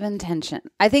sense of intention.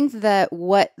 I think that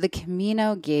what the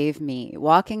Camino gave me,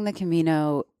 walking the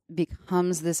Camino,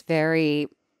 becomes this very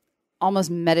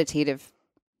almost meditative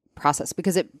process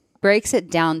because it breaks it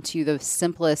down to the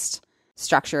simplest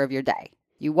structure of your day.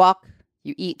 You walk,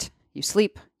 you eat, you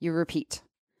sleep, you repeat,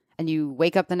 and you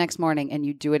wake up the next morning and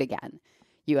you do it again.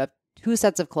 You have 2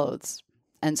 sets of clothes,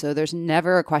 and so there's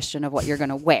never a question of what you're going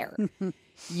to wear.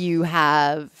 You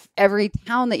have every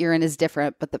town that you're in is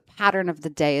different, but the pattern of the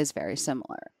day is very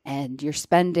similar. And you're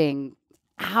spending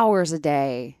hours a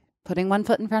day putting one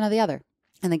foot in front of the other.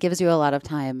 And it gives you a lot of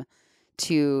time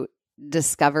to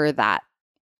discover that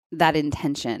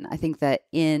intention. I think that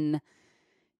in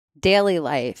daily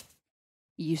life,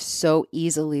 you so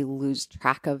easily lose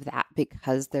track of that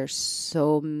because there's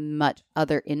so much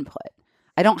other input.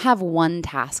 I don't have one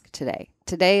task today.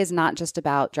 Today is not just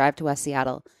about drive to West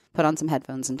Seattle, put on some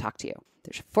headphones and talk to you.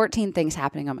 There's 14 things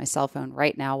happening on my cell phone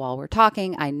right now while we're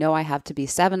talking. I know I have to be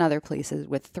 7 other places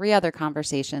with 3 other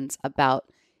conversations about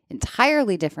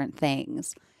entirely different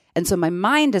things. And so my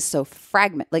mind is so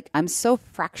I'm so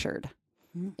fractured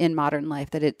in modern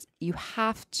life that you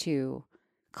have to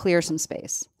clear some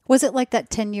space. Was it like that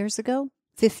 10 years ago,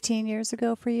 15 years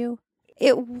ago for you?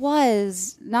 It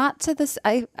was not to this.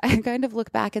 I kind of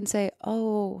look back and say,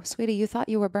 oh, sweetie, you thought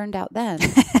you were burned out then.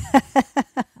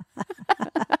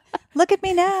 Look at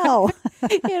me now.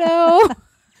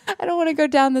 I don't want to go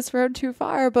down this road too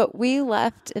far, but we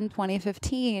left in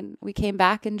 2015. We came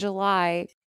back in July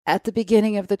at the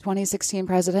beginning of the 2016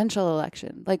 presidential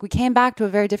election. Like, we came back to a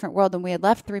very different world than we had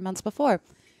left 3 months before.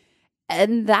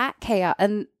 And that chaos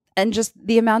and just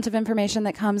the amount of information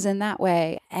that comes in that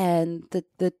way, and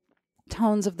the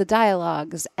tones of the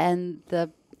dialogues and the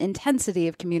intensity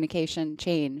of communication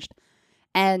changed.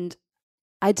 And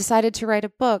I decided to write a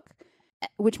book,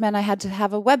 which meant I had to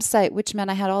have a website, which meant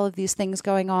I had all of these things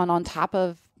going on top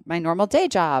of my normal day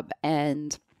job.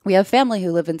 And we have family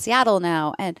who live in Seattle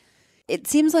now. And it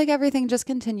seems like everything just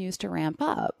continues to ramp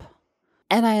up.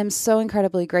 And I am so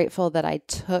incredibly grateful that I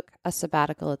took a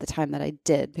sabbatical at the time that I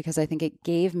did, because I think it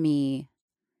gave me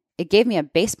a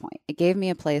base point. It gave me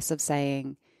a place of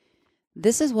saying,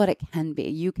 this is what it can be.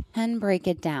 You can break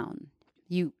it down.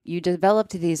 You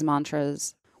developed these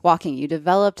mantras walking. You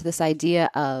developed this idea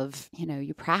of,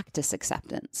 you practice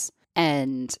acceptance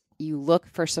and you look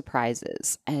for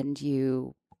surprises, and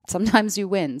sometimes you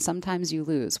win, sometimes you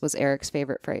lose, was Eric's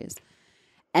favorite phrase.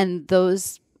 And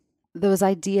those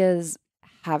ideas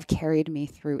have carried me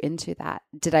through into that.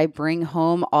 Did I bring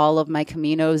home all of my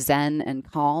Camino zen and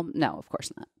calm? No, of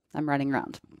course not. I'm running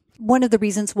around. One of the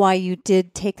reasons why you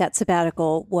did take that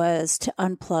sabbatical was to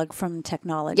unplug from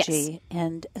technology. Yes.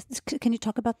 And can you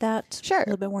talk about that Sure. a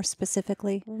little bit more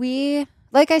specifically?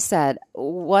 Like I said,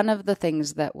 one of the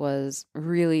things that was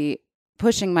really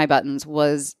pushing my buttons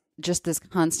was just this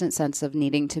constant sense of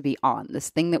needing to be on, this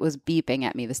thing that was beeping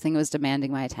at me, this thing that was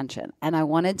demanding my attention. And I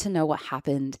wanted to know what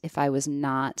happened if I was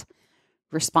not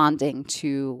responding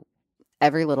to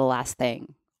every little last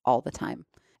thing all the time.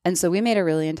 And so we made a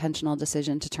really intentional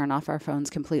decision to turn off our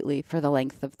phones completely for the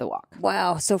length of the walk.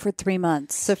 Wow. So for 3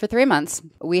 months. So for 3 months,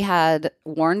 we had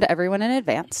warned everyone in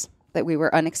advance that we were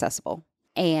inaccessible.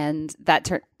 And that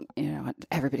turned,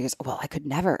 everybody goes, well, I could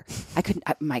never.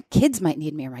 My kids might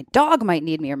need me, or my dog might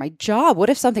need me, or my job. What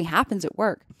if something happens at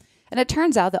work? And it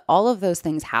turns out that all of those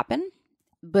things happen.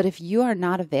 But if you are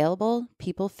not available,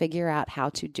 people figure out how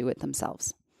to do it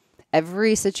themselves.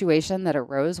 Every situation that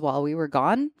arose while we were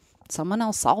gone, someone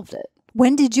else solved it.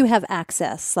 When did you have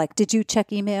access? Like, did you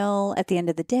check email at the end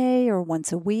of the day or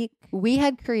once a week? We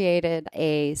had created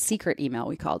a secret email,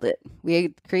 we called it. We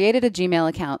had created a Gmail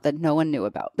account that no one knew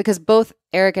about because both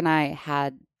Eric and I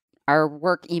had our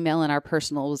work email and our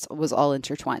personal was all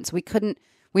intertwined. So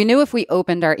we knew if we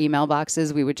opened our email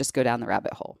boxes, we would just go down the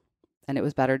rabbit hole, and it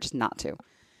was better just not to.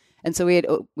 And so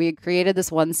we had created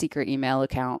this one secret email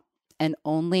account, and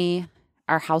only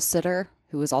our house sitter,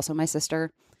 who was also my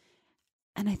sister,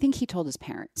 and I think he told his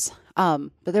parents. But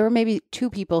there were maybe 2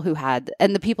 people who had,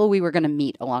 and the people we were going to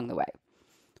meet along the way.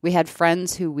 We had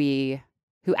friends who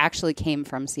actually came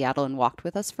from Seattle and walked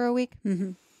with us for a week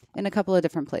in a couple of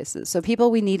different places. So people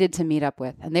we needed to meet up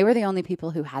with, and they were the only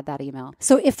people who had that email.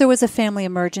 So if there was a family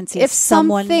emergency, if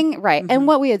something, right. And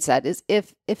what we had said is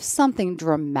if something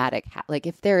dramatic, like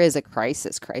if there is a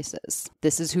crisis,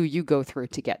 this is who you go through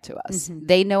to get to us.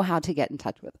 They know how to get in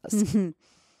touch with us.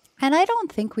 And I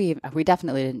don't think we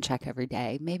definitely didn't check every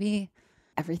day. Maybe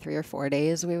every 3 or 4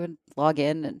 days we would log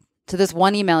in to this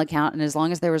one email account. And as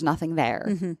long as there was nothing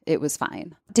there, it was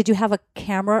fine. Did you have a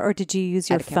camera or did you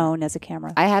use your phone as a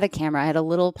camera? I had a camera. I had a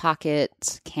little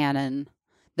pocket Canon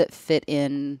that fit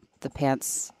in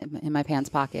my pants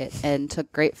pocket and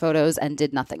took great photos and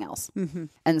did nothing else.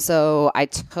 And so I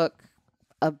took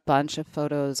a bunch of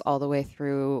photos all the way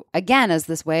through, again, as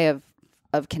this way of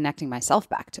connecting myself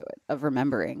back to it, of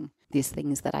remembering these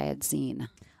things that I had seen.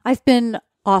 I've been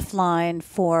offline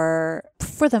for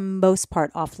the most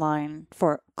part offline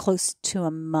for close to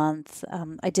a month.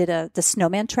 I did the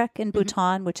snowman trek in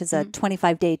Bhutan, which is a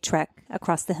 25-day trek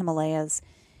across the Himalayas.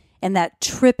 And that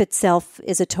trip itself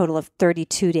is a total of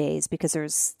 32 days because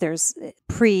there's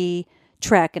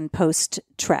pre-trek and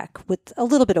post-trek with a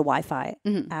little bit of Wi-Fi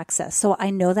access. So I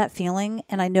know that feeling.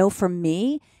 And I know for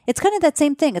me, it's kind of that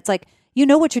same thing. It's like, you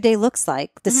know what your day looks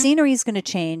like. The scenery is going to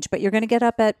change, but you're going to get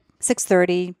up at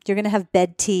 6:30. You're going to have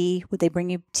bed tea. Would they bring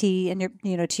you tea and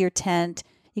to your tent?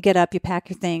 You get up, you pack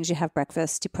your things, you have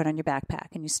breakfast, you put on your backpack,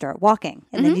 and you start walking.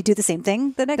 And then you do the same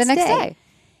thing the next day.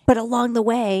 But along the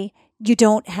way, you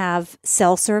don't have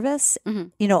cell service.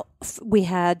 We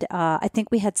had, I think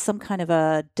we had some kind of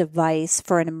a device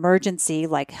for an emergency,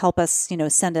 like help us,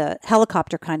 send a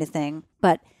helicopter kind of thing.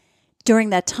 But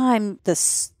during that time,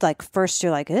 first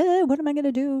you're like, what am I going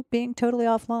to do being totally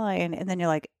offline? And then you're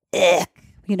like,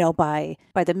 by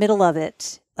the middle of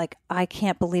it, like, I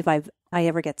can't believe I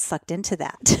ever get sucked into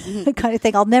that kind of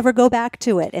thing. I'll never go back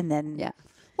to it. And then,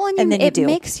 then it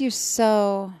makes you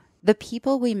so, the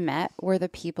people we met were the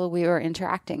people we were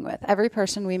interacting with. Every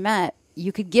person we met,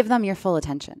 you could give them your full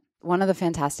attention. One of the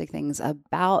fantastic things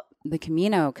about the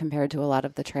Camino compared to a lot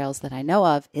of the trails that I know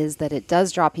of is that it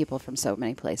does draw people from so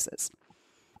many places.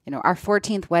 Our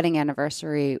 14th wedding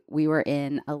anniversary, we were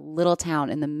in a little town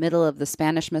in the middle of the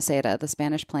Spanish Meseta, the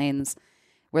Spanish Plains,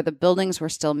 where the buildings were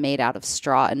still made out of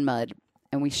straw and mud.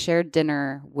 And we shared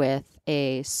dinner with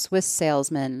a Swiss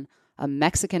salesman, a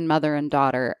Mexican mother and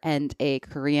daughter, and a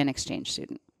Korean exchange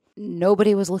student.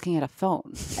 Nobody was looking at a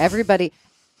phone. Everybody,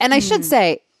 and I should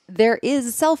say, there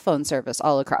is cell phone service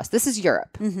all across. This is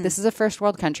Europe. This is a first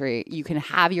world country. You can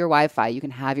have your Wi-Fi. You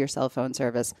can have your cell phone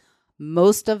service.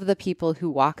 Most of the people who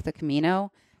walk the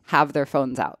Camino have their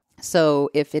phones out.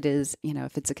 So if it is,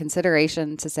 if it's a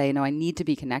consideration to say, no, I need to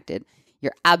be connected,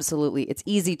 it's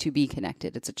easy to be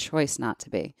connected. It's a choice not to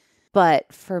be.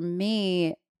 But for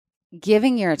me,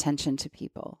 giving your attention to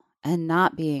people and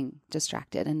not being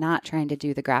distracted and not trying to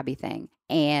do the grabby thing.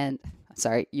 And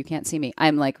sorry, you can't see me.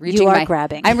 I'm like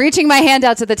grabbing. I'm reaching my hand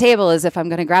out to the table as if I'm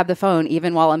going to grab the phone,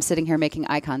 even while I'm sitting here making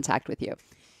eye contact with you.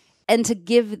 And to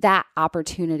give that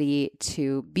opportunity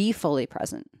to be fully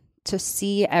present, to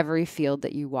see every field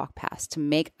that you walk past, to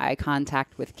make eye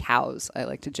contact with cows, I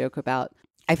like to joke about.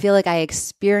 I feel like I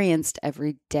experienced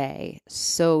every day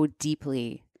so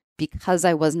deeply because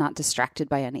I was not distracted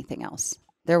by anything else.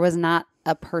 There was not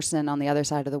a person on the other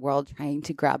side of the world trying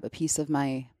to grab a piece of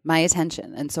my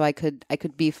attention. And so I could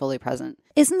be fully present.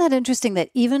 Isn't that interesting that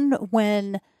even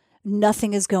when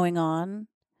nothing is going on,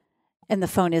 and the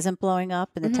phone isn't blowing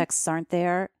up and the texts aren't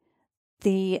there,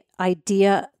 the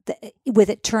idea that with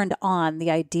it turned on, the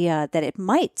idea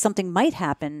that something might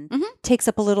happen takes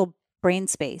up a little brain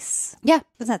space. Yeah.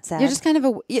 Isn't that sad? You're just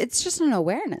it's just an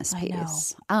awareness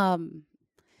piece. I know.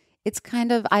 It's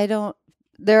kind of,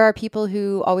 there are people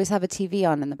who always have a TV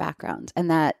on in the background. And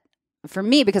that, for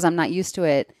me, because I'm not used to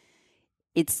it,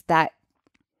 it's that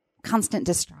constant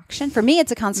distraction. For me,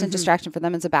 it's a constant distraction. For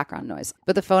them, it's a background noise.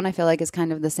 But the phone, I feel like, is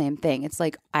kind of the same thing. It's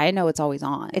like, I know it's always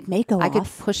on. It may go off. I could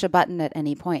push a button at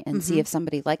any point and see if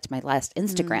somebody liked my last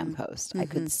Instagram post. I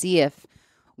could see if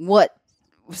what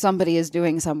somebody is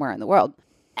doing somewhere in the world.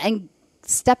 And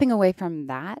stepping away from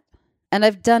that, and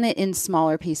I've done it in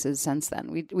smaller pieces since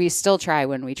then. We still try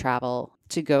when we travel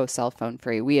to go cell phone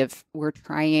free. We're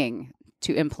trying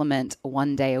to implement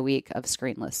 1 day a week of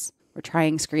screenless. We're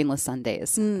trying screenless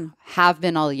Sundays. Have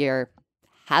been all year.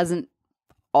 Hasn't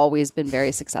always been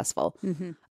very successful.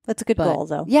 That's a good goal,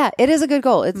 though. Yeah, it is a good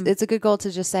goal. It's a good goal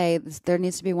to just say there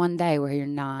needs to be 1 day where you're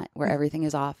not, where everything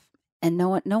is off, and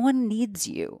no one needs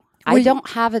you. I don't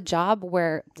have a job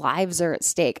where lives are at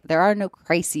stake. There are no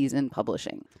crises in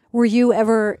publishing. Were you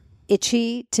ever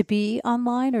itchy to be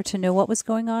online or to know what was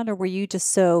going on? Or were you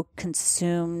just so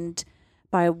consumed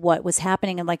by what was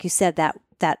happening? And like you said, that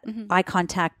eye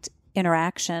contact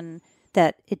interaction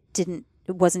that it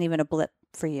wasn't even a blip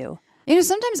for you.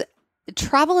 Sometimes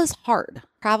travel is hard.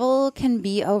 Travel can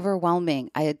be overwhelming.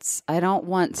 I don't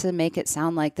want to make it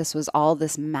sound like this was all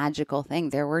this magical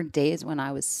thing. There were days when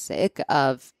I was sick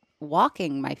of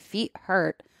walking. My feet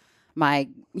hurt. My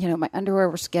underwear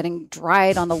was getting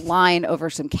dried on the line over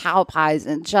some cow pies,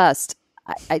 and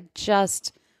I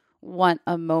just want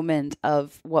a moment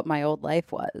of what my old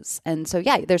life was. And so,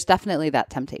 yeah, there's definitely that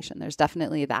temptation. There's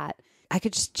definitely that. I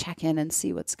could just check in and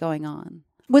see what's going on.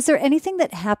 Was there anything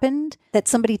that happened that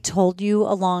somebody told you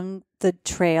along the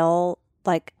trail?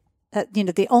 Like,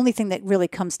 the only thing that really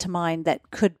comes to mind that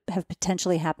could have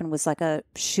potentially happened was like a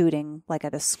shooting, like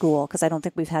at a school, because I don't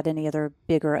think we've had any other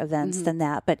bigger events than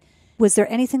that. But was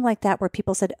there anything like that where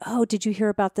people said, oh, did you hear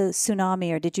about the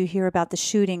tsunami, or did you hear about the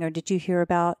shooting, or did you hear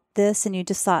about this? And you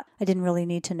just thought, I didn't really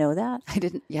need to know that. I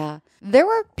didn't. Yeah. There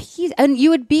were and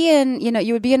you would be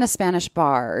in a Spanish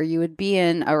bar, or you would be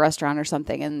in a restaurant or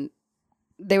something, and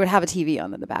they would have a TV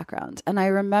on in the background. And I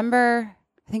remember,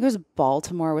 I think it was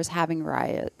Baltimore was having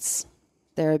riots.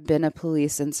 There had been a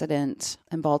police incident,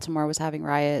 and Baltimore was having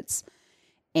riots.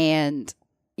 And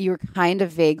you were kind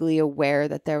of vaguely aware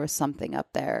that there was something up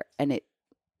there, and it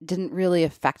didn't really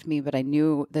affect me, but I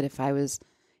knew that if I was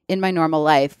in my normal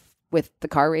life with the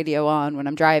car radio on when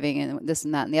I'm driving and this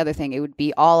and that and the other thing, it would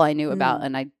be all I knew about.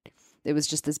 And it was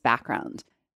just this background.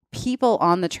 People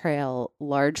on the trail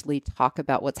largely talk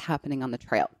about what's happening on the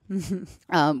trail.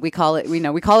 We call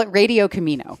it Radio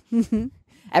Camino.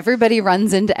 Everybody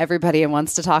runs into everybody and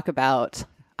wants to talk about,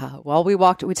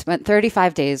 we spent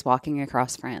 35 days walking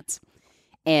across France.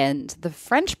 And the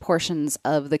French portions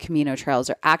of the Camino trails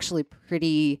are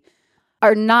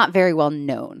not very well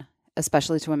known,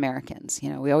 especially to Americans.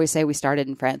 We always say we started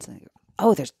in France. And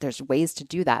there's ways to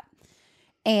do that.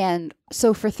 And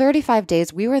so for 35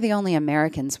 days, we were the only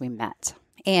Americans we met.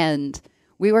 And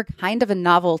we were kind of a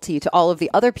novelty to all of the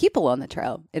other people on the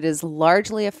trail. It is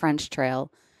largely a French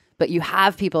trail, but you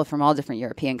have people from all different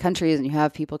European countries, and you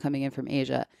have people coming in from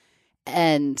Asia.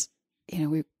 And,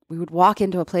 we would walk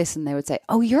into a place and they would say,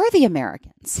 oh, you're the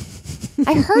Americans.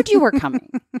 I heard you were coming.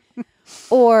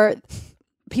 Or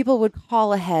people would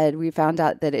call ahead. We found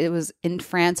out that in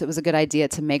France, it was a good idea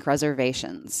to make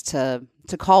reservations, to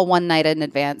call one night in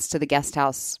advance to the guest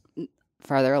house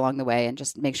farther along the way and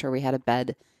just make sure we had a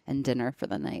bed and dinner for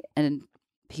the night. And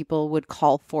people would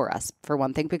call for us, for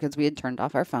one thing, because we had turned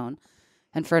off our phone,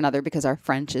 and for another, because our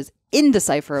French is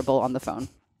indecipherable on the phone.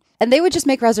 And they would just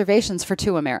make reservations for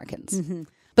 2 Americans.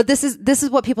 But this is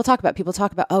what people talk about. People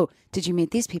talk about, oh, did you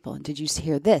meet these people? And did you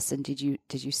hear this? And did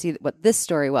you see what this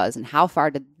story was? And how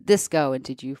far did this go? And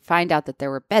did you find out that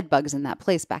there were bed bugs in that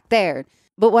place back there?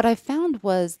 But what I found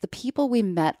was the people we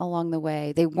met along the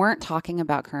way, they weren't talking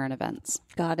about current events.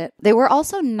 Got it. They were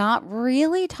also not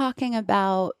really talking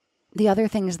about the other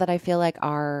things that I feel like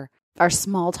are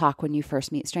small talk when you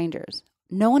first meet strangers.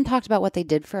 No one talked about what they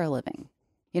did for a living.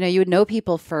 You would know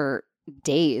people for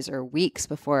days or weeks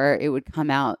before it would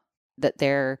come out that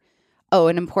they're,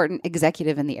 an important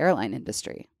executive in the airline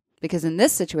industry. Because in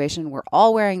this situation, we're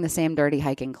all wearing the same dirty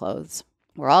hiking clothes.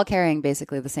 We're all carrying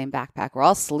basically the same backpack. We're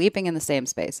all sleeping in the same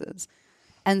spaces.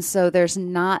 And so there's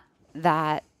not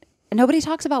that, nobody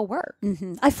talks about work.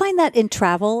 I find that in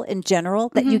travel in general,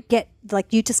 that you get,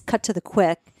 like, you just cut to the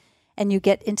quick and you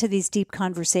get into these deep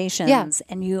conversations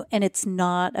and it's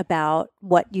not about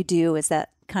what you do as that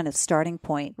kind of starting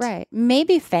point. Right.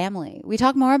 Maybe family. We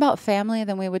talk more about family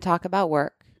than we would talk about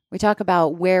work. We talk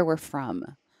about where we're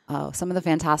from. Oh, some of the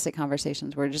fantastic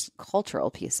conversations were just cultural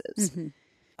pieces. Mm-hmm.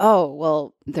 Oh,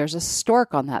 well, there's a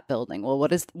stork on that building. Well,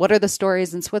 what are the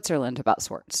stories in Switzerland about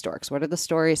storks? What are the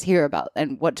stories here about?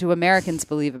 And what do Americans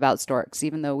believe about storks,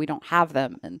 even though we don't have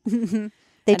them? And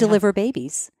they deliver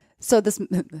babies. So this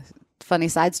funny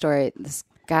side story, this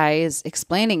guy is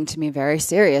explaining to me very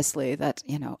seriously that,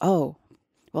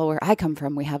 well, where I come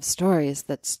from, we have stories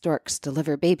that storks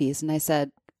deliver babies. And I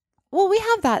said, well, we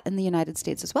have that in the United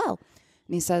States as well.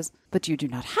 And he says, but you do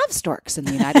not have storks in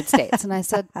the United States. And I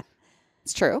said,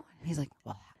 it's true. And he's like,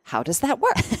 well, how does that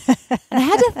work? And I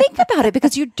had to think about it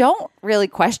because you don't really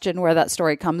question where that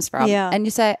story comes from. Yeah.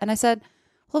 And I said,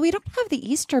 well, we don't have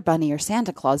the Easter Bunny or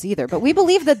Santa Claus either, but we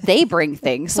believe that they bring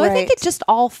things. So I think it just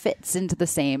all fits into the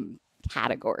same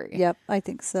category. Yep, I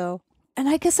think so. And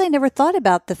I guess I never thought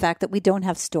about the fact that we don't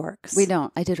have storks. We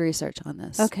don't. I did research on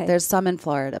this. Okay. There's some in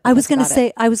Florida. I was going to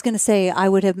say, I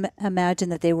would have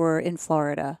imagined that they were in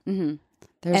Florida. Mm-hmm.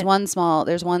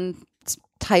 There's one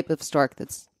type of stork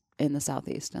that's in the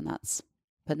Southeast,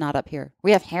 but not up here.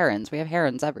 We have herons. We have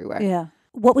herons everywhere. Yeah.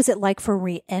 What was it like for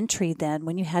re-entry then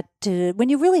when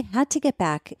you really had to get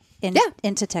back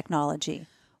into technology?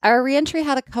 Our re-entry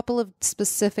had a couple of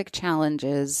specific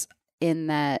challenges in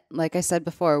that, like I said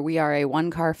before, we are a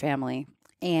one-car family,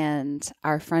 and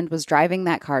our friend was driving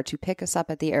that car to pick us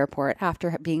up at the airport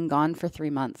after being gone for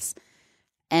 3 months,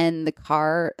 and the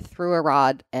car threw a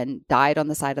rod and died on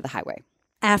the side of the highway.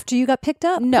 After you got picked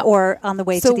up? No. Or on the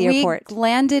way to the airport? So we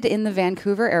landed in the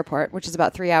Vancouver airport, which is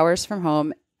about 3 hours from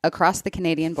home, across the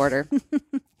Canadian border.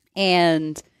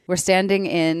 And we're standing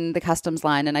in the customs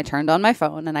line, and I turned on my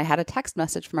phone, and I had a text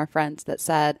message from our friends that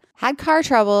said, had car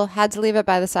trouble, had to leave it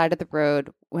by the side of the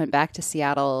road, went back to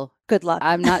Seattle. Good luck.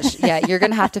 I'm not you're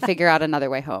going to have to figure out another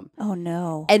way home. Oh,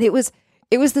 no. And it was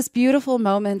this beautiful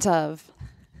moment of,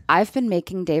 I've been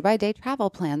making day-by-day travel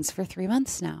plans for 3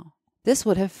 months now. This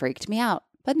would have freaked me out.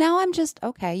 But now I'm just,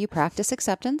 okay, you practice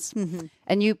acceptance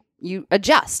and you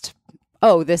adjust.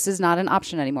 Oh, this is not an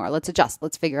option anymore. Let's adjust.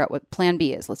 Let's figure out what plan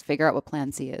B is. Let's figure out what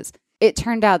plan C is. It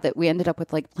turned out that we ended up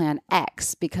with like plan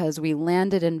X because we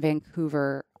landed in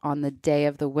Vancouver on the day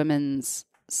of the women's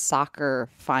soccer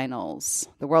finals.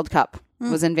 The World Cup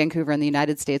was in Vancouver and the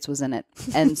United States was in it.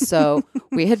 And so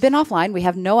we had been offline. We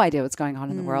have no idea what's going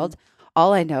on in the world.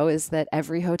 All I know is that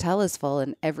every hotel is full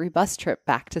and every bus trip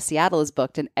back to Seattle is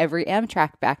booked and every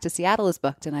Amtrak back to Seattle is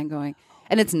booked. And I'm going,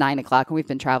 and it's 9:00 and we've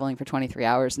been traveling for 23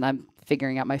 hours and I'm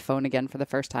figuring out my phone again for the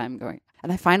first time going.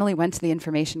 And I finally went to the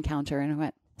information counter and I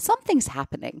went, something's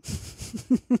happening.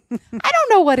 I don't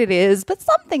know what it is, but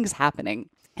something's happening.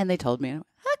 And they told me,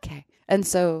 okay. And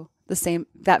so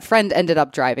that friend ended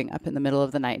up driving up in the middle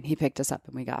of the night and he picked us up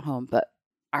and we got home. But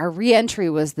our reentry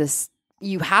was this,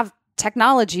 you have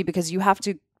technology because you have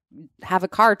to have a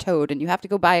car towed and you have to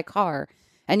go buy a car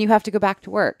and you have to go back to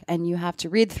work and you have to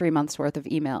read 3 months worth of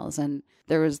emails. And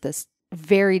there was this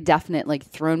very definite, like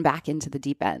thrown back into the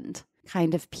deep end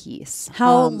kind of piece.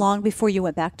 How long before you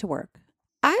went back to work?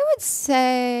 I would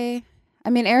say,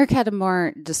 Eric had a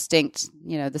more distinct,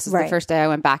 this is the first day I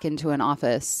went back into an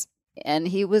office and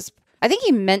I think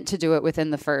he meant to do it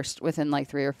within like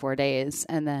 3 or 4 days.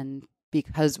 And then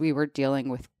because we were dealing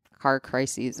with car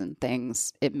crises and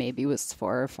things, it maybe was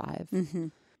 4 or 5. Mm-hmm.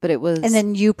 But it was, and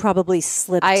then you probably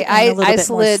slipped in a little bit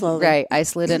more slowly. Right, I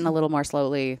slid in a little more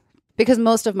slowly because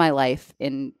most of my life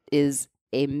is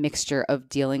a mixture of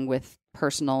dealing with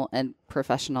personal and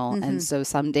professional, and so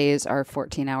some days are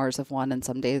 14 hours of one, and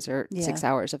some days are 6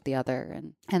 hours of the other,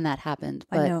 and that happened.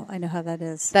 But I know how that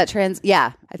is.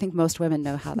 I think most women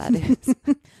know how that is.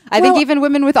 I think even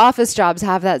women with office jobs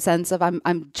have that sense of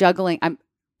I'm juggling.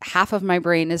 Half of my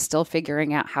brain is still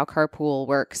figuring out how carpool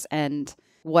works and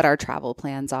what our travel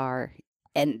plans are.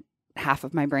 And half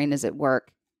of my brain is at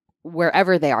work,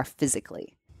 wherever they are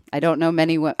physically. I don't know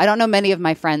many of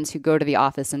my friends who go to the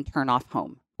office and turn off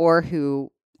home or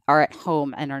who are at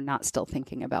home and are not still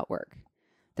thinking about work.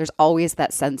 There's always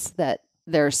that sense that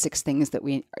there are 6 things that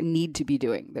we need to be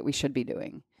doing, that we should be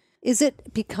doing. Is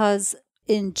it because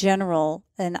in general,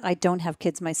 and I don't have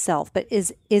kids myself, but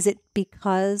is it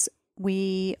because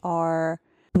we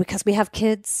have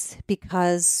kids,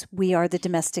 because we are the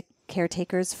domestic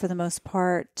caretakers for the most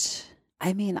part?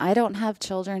 I don't have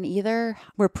children either.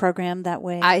 We're programmed that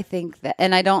way. I think that,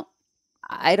 and I don't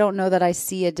know that I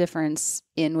see a difference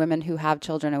in women who have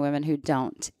children and women who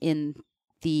don't in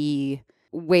the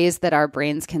ways that our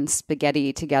brains can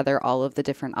spaghetti together all of the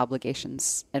different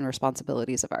obligations and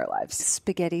responsibilities of our lives.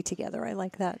 Spaghetti together. I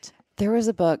like that. There was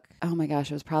a book, oh my gosh,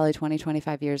 it was probably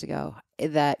 25 years ago,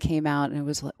 that came out, and it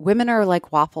was women are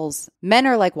like waffles, men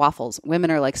are like waffles, women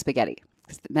are like spaghetti.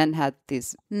 Men had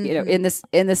these, in this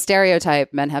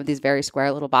stereotype, men have these very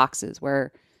square little boxes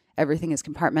where everything is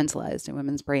compartmentalized, and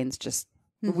women's brains just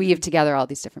weave together all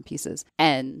these different pieces.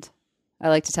 And I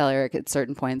like to tell Eric at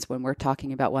certain points when we're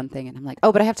talking about one thing, and I'm like,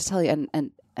 oh, but I have to tell you,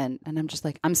 and I'm just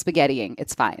like, I'm spaghettiing.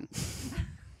 It's fine.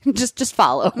 just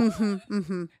follow.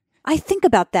 I think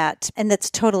about that, and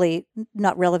that's totally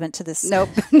not relevant to this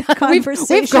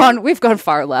conversation. We've gone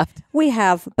far left. We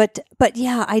have, but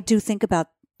yeah, I do think about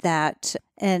that,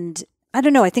 and I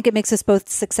don't know. I think it makes us both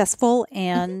successful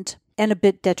and a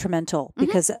bit detrimental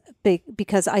because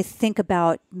I think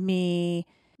about me,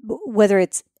 whether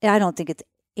it's, I don't think it's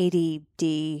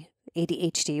ADD,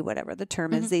 ADHD, whatever the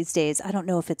term is these days. I don't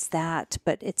know if it's that,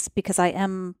 but it's because I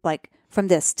am like from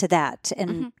this to that,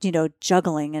 and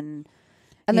juggling and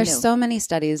there's so many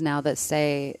studies now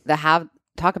that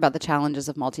talk about the challenges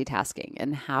of multitasking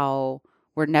and how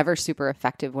we're never super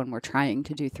effective when we're trying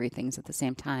to do three things at the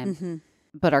same time.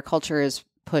 But our culture is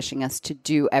pushing us to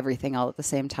do everything all at the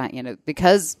same time,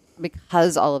 because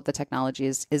all of the technology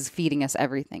is feeding us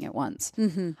everything at once.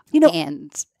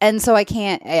 And so I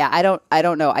can't, I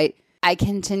don't know. I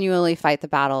continually fight the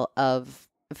battle of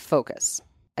focus.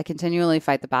 I continually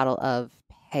fight the battle of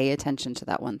pay attention to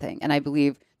that one thing. And I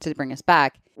believe, to bring us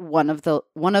back, one of the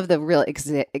real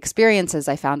experiences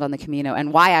I found on the Camino,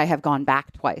 and why I have gone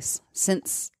back twice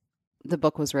since the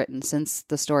book was written, since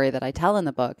the story that I tell in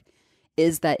the book,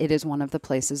 is that it is one of the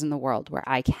places in the world where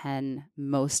I can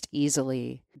most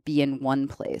easily be in one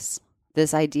place.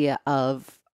 This idea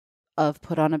of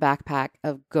put on a backpack,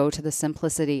 of go to the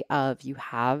simplicity of you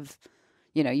have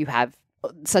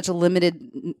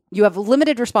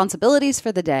limited responsibilities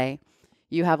for the day.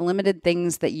 You have limited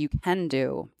things that you can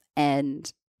do. And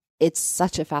it's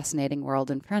such a fascinating world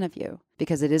in front of you,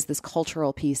 because it is this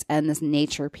cultural piece and this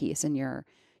nature piece. And you're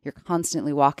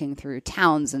constantly walking through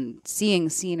towns and seeing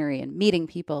scenery and meeting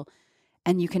people.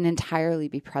 And you can entirely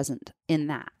be present in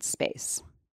that space.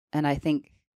 And I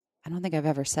don't think I've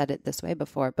ever said it this way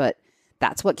before, but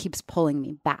that's what keeps pulling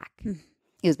me back,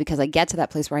 is because I get to that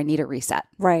place where I need a reset.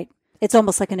 Right. It's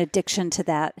almost like an addiction to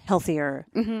that healthier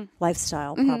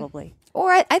lifestyle, probably.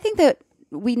 Or I think that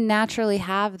we naturally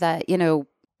have that,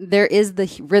 there is the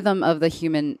rhythm of the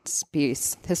human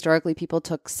species. Historically, people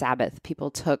took Sabbath, people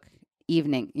took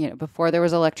evening, before there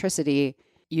was electricity,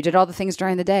 you did all the things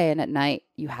during the day, and at night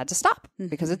you had to stop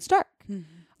because it's dark.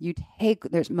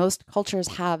 Most cultures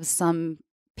have some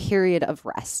period of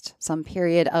rest, some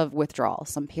period of withdrawal,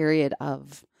 some period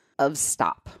of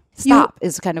stop. Stop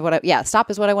is kind of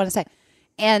stop is what I want to say.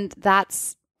 And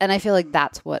I feel like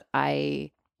that's what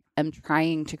I am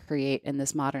trying to create in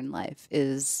this modern life,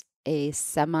 is a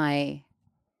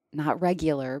not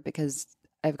regular, because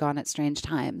I've gone at strange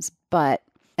times, but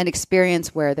an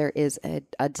experience where there is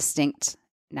a distinct,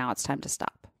 now it's time to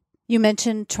stop. You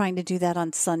mentioned trying to do that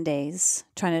on Sundays,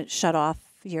 trying to shut off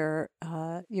your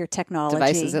technology,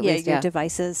 devices, at least, your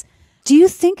devices. Do you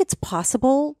think it's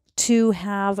possible to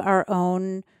have our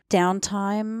own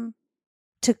downtime,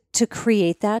 to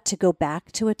create that, to go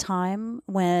back to a time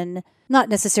when not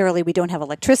necessarily we don't have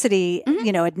electricity,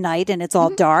 at night, and it's all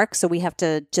dark, so we have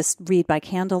to just read by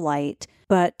candlelight.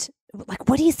 But like,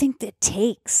 what do you think it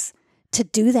takes to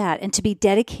do that, and to be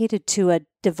dedicated to a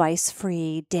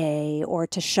device-free day, or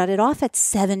to shut it off at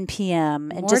 7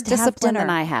 p.m. and more just have dinner? Than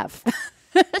I have.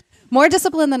 More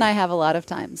discipline than I have a lot of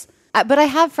times. But I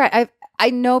have I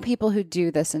know people who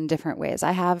do this in different ways.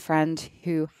 I have a friend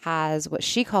who has what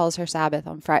she calls her Sabbath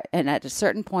on Friday, and at a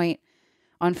certain point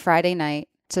on Friday night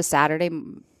to Saturday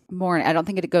morning. I don't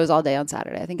think it goes all day on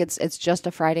Saturday. I think it's just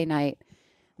a Friday night.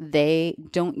 They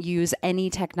don't use any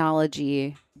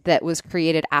technology that was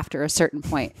created after a certain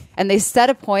point. And they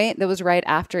set a point that was right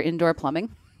after indoor plumbing.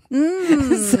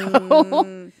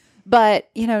 But,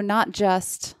 not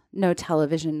just no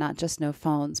television, not just no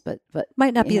phones, but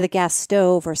might not be the gas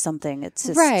stove or something. It's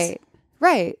just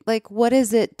right. Like, what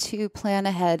is it to plan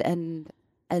ahead and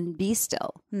be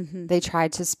still? They try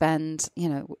to spend,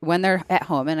 when they're at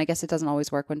home, and I guess it doesn't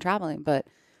always work when traveling, but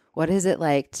what is it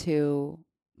like to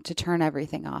turn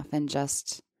everything off and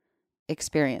just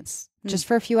experience just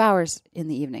for a few hours in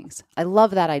the evenings? I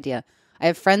love that idea. I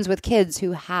have friends with kids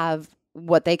who have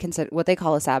what they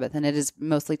call a Sabbath, and it is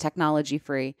mostly technology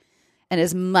free. And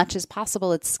as much as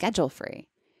possible, it's schedule free.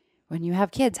 When you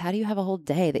have kids, how do you have a whole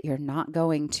day that you're not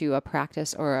going to a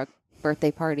practice or a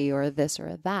birthday party or this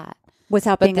or that?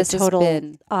 Without being a total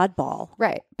oddball.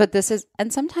 Right. But this is,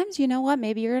 and sometimes, you know what,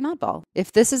 maybe you're an oddball.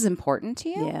 If this is important to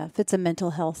you. Yeah, if it's a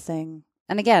mental health thing.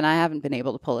 And again, I haven't been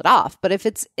able to pull it off. But if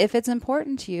it's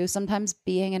important to you, sometimes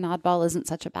being an oddball isn't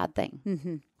such a bad thing.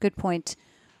 Mm-hmm. Good point.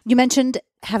 You mentioned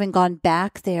having gone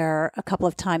back there a couple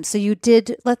of times. So you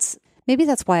did, maybe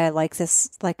that's why I like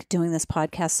doing this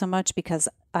podcast so much, because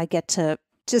I get to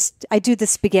I do the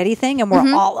spaghetti thing and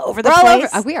we're all over the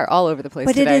place. We are all over the place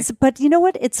today. But you know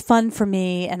what? It's fun for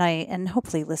me, and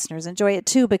hopefully listeners enjoy it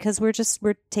too, because we're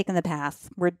taking the path.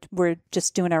 We're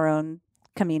just doing our own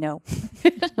Camino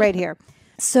right here.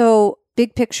 So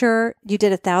big picture, you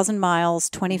did 1,000 miles,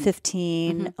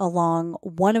 2015 along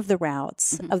one of the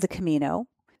routes of the Camino.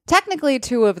 Technically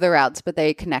 2 of the routes, but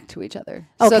they connect to each other.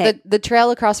 Okay. So the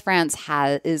trail across France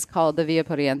is called the Via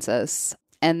Poriensis,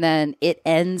 and then it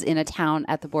ends in a town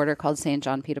at the border called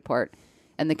Saint-Jean-Pied-de-Port.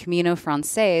 And the Camino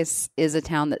Frances is a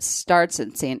town that starts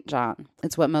at Saint Jean.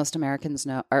 It's what most Americans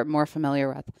are more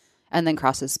familiar with, and then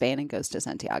crosses Spain and goes to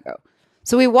Santiago.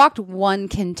 So we walked one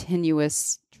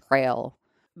continuous trail,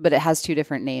 but it has 2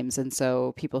 different names, and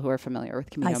so people who are familiar with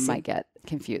Camino might get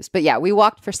confused. But yeah, we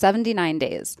walked for 79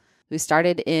 days. We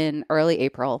started in early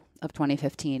April of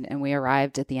 2015, and we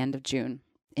arrived at the end of June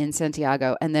in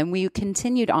Santiago. And then we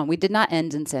continued on. We did not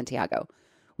end in Santiago.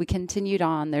 We continued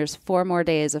on. There's 4 more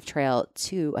days of trail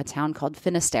to a town called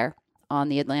Finisterre on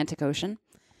the Atlantic Ocean,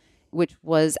 which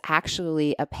was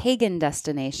actually a pagan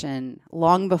destination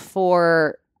long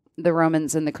before the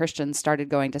Romans and the Christians started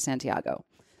going to Santiago.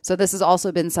 So this has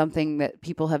also been something that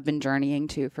people have been journeying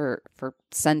to for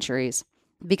centuries,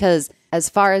 because as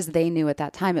far as they knew at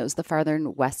that time, it was the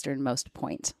farthern westernmost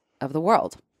point of the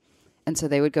world. And so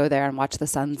they would go there and watch the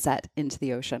sun set into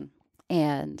the ocean.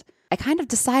 And I kind of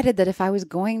decided that if I was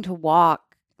going to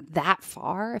walk that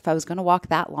far, if I was going to walk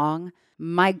that long,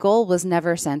 my goal was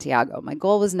never Santiago. My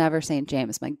goal was never St.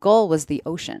 James. My goal was the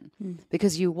ocean,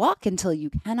 because you walk until you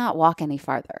cannot walk any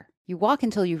farther. You walk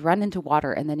until you run into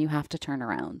water, and then you have to turn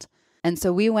around. And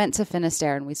so we went to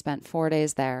Finisterre, and we spent 4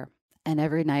 days there. And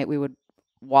every night we would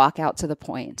walk out to the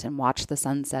point and watch the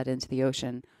sunset into the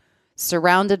ocean,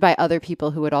 surrounded by other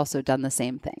people who had also done the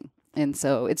same thing. And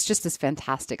so it's just this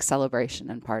fantastic celebration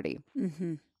and party.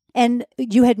 Mm-hmm. And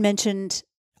you had mentioned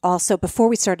also before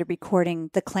we started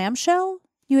recording the clamshell.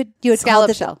 You had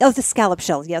scallop shell. Oh, the scallop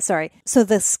shell. Yeah, sorry. So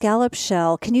the scallop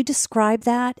shell, can you describe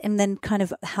that and then kind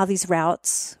of how these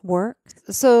routes work?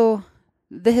 So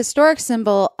the historic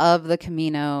symbol of the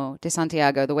Camino de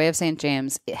Santiago, the Way of St.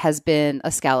 James, has been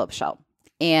a scallop shell.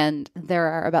 And there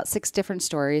are about 6 different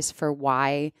stories for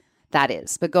why that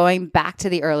is. But going back to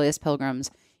the earliest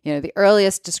pilgrims, the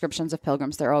earliest descriptions of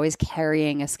pilgrims, they're always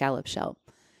carrying a scallop shell.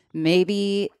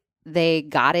 Maybe they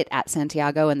got it at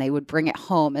Santiago and they would bring it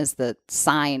home as the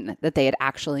sign that they had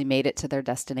actually made it to their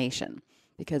destination,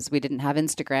 because we didn't have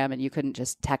Instagram and you couldn't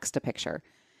just text a picture.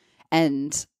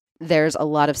 And there's a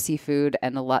lot of seafood,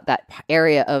 and that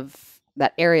area of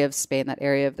Spain, that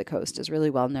area of the coast, is really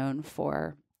well known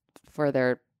for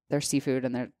their seafood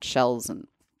and their shells and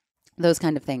those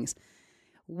kind of things.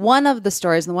 One of the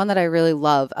stories, the one that I really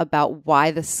love about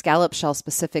why the scallop shell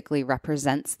specifically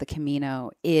represents the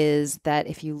Camino, is that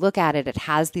if you look at it, it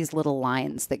has these little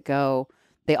lines that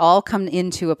they all come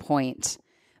into a point,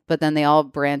 but then they all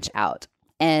branch out.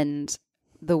 And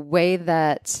the way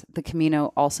that the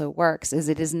Camino also works is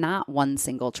it is not one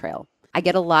single trail. I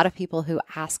get a lot of people who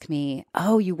ask me,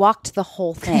 "Oh, you walked the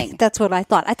whole thing." That's what I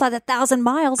thought. I thought 1,000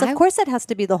 miles. Of course, it has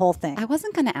to be the whole thing. I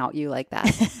wasn't going to out you like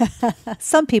that.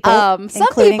 Some people,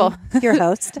 including your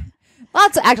host.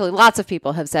 Lots of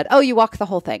people have said, "Oh, you walked the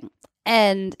whole thing."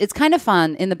 And it's kind of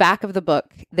fun. In the back of the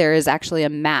book, there is actually a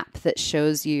map that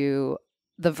shows you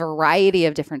the variety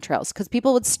of different trails, because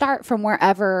people would start from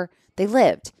wherever they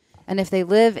lived. And if they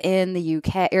live in the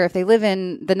UK, or if they live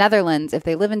in the Netherlands, if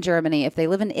they live in Germany, if they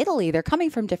live in Italy, they're coming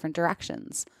from different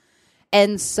directions.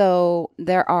 And so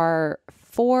there are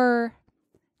 4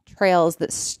 trails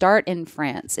that start in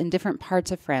France, in different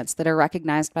parts of France, that are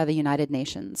recognized by the United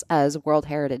Nations as World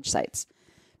Heritage Sites,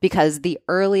 because the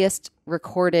earliest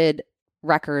recorded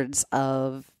records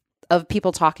of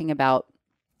people talking about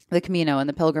the Camino and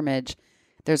the pilgrimage,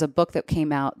 there's a book that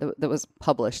came out that was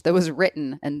published, that was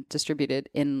written and distributed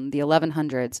in the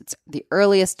 1100s. It's the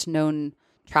earliest known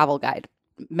travel guide,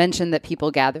 mentioned that people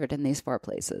gathered in these 4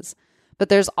 places. But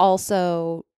there's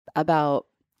also about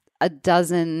a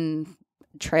dozen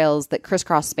trails that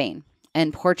crisscross Spain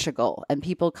and Portugal, and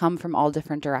people come from all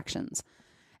different directions.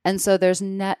 And so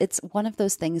it's one of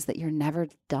those things that you're never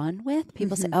done with.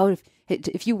 People say, "Oh,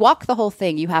 if you walk the whole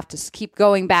thing, you have to keep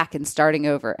going back and starting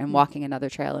over and walking another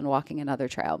trail and walking another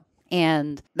trail."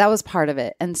 And that was part of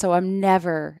it. And so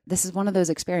this is one of those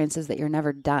experiences that you're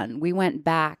never done. We went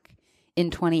back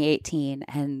in 2018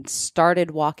 and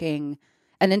started walking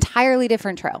an entirely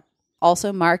different trail,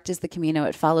 also marked as the Camino.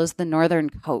 It follows the northern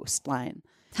coastline.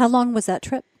 How long was that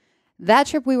trip? That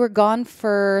trip, we were gone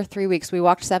for 3 weeks. We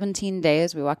walked 17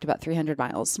 days. We walked about 300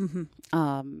 miles. Mm-hmm.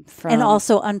 And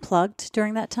also unplugged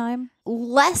during that time?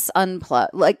 Less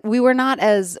unplugged. Like we were not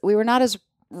as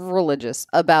religious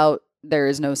about there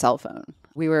is no cell phone.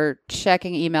 We were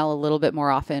checking email a little bit more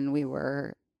often. We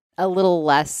were a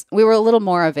little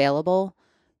more available,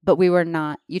 but we were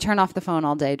not. You turn off the phone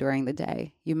all day during the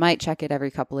day. You might check it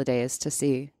every couple of days to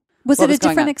see. Was it a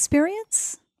different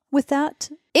experience with that?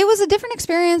 It was a different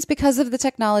experience because of the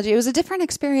technology. It was a different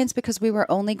experience because we were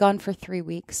only gone for 3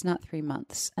 weeks, not 3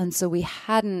 months. And so we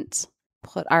hadn't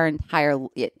put our entire,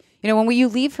 when you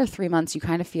leave for 3 months, you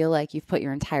kind of feel like you've put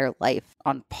your entire life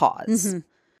on pause. Mm-hmm.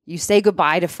 You say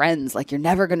goodbye to friends like you're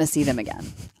never going to see them again.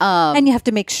 And you have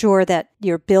to make sure that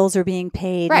your bills are being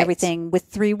paid and everything. With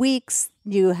 3 weeks,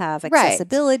 you have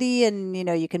accessibility and,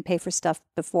 you can pay for stuff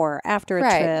before or after a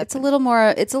trip. It's a little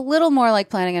more like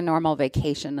planning a normal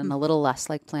vacation and a little less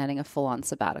like planning a full-on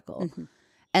sabbatical. Mm-hmm.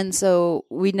 And so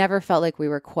we never felt like we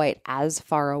were quite as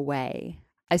far away.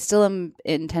 I still am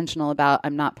intentional about,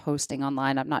 I'm not posting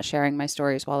online. I'm not sharing my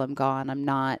stories while I'm gone.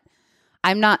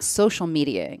 I'm not social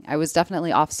mediaing. I was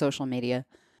definitely off social media,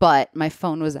 but my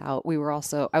phone was out.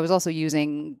 I was also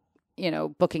using,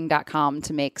 booking.com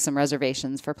to make some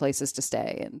reservations for places to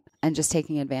stay and just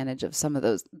taking advantage of some of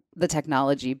the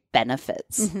technology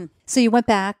benefits. Mm-hmm. So you went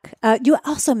back. You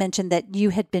also mentioned that you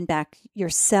had been back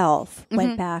yourself,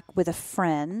 went back with a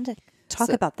friend. Talk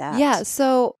about that. Yeah.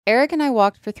 So Eric and I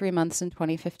walked for 3 months in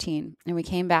 2015 and we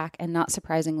came back, and not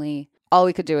surprisingly, all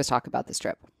we could do was talk about this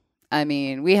trip. I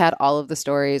mean, we had all of the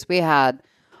stories. We had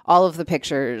all of the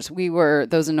pictures. We were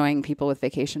those annoying people with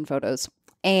vacation photos.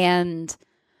 And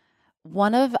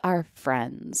one of our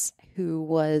friends who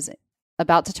was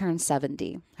about to turn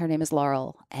 70, her name is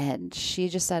Laurel, and she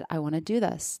just said, I want to do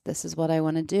this. This is what I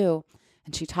want to do.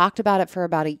 And she talked about it for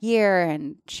about a year,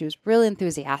 and she was really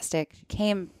enthusiastic. She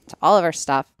came to all of our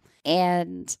stuff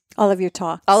and all of your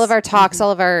talks, all of our talks, all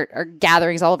of our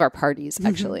gatherings, all of our parties,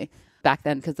 actually, back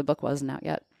then, because the book wasn't out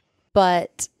yet.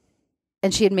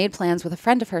 And she had made plans with a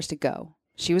friend of hers to go.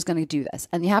 She was going to do this.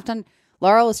 And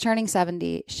Laurel was turning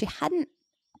 70. She hadn't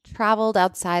traveled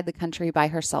outside the country by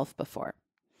herself before.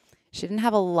 She didn't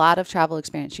have a lot of travel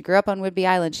experience. She grew up on Whidbey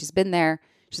Island. She's been there.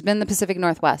 She's been in the Pacific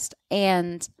Northwest.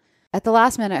 And at the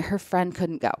last minute, her friend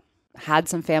couldn't go, had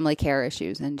some family care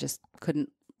issues and just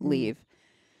couldn't leave.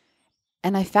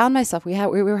 And I found myself, we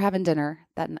were having dinner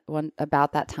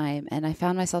about that time, and I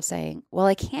found myself saying, well,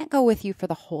 I can't go with you for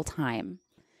the whole time,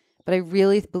 but I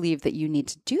really believe that you need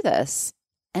to do this.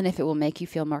 And if it will make you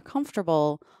feel more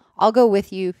comfortable, I'll go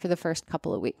with you for the first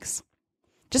couple of weeks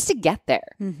just to get there.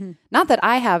 Mm-hmm. Not that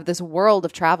I have this world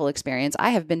of travel experience.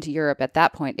 I have been to Europe at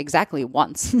that point exactly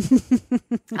once,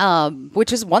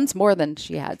 which is once more than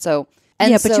she had.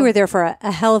 But you were there for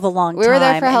a hell of a long time. We were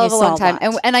there for a hell of a long time.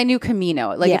 And I knew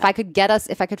Camino. Like if I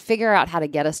could figure out how to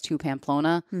get us to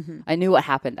Pamplona, I knew what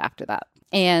happened after that.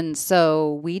 And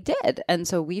so we did. And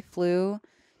so we flew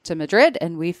to Madrid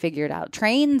and we figured out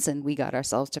trains and we got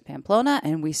ourselves to Pamplona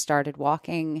and we started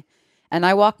walking. And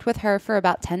I walked with her for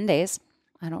about 10 days.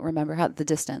 I don't remember the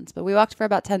distance, but we walked for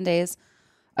about 10 days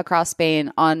across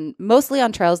Spain mostly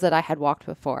on trails that I had walked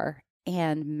before.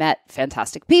 And met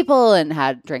fantastic people and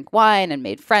had drank wine and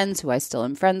made friends who I still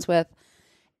am friends with.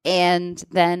 And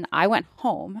then I went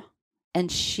home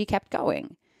and she kept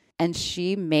going. And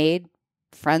she made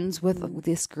friends with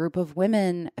this group of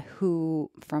women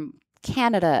who from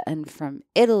Canada and from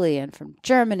Italy and from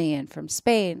Germany and from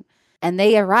Spain. And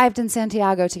they arrived in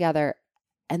Santiago together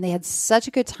and they had such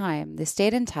a good time. They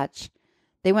stayed in touch.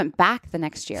 They went back the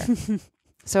next year.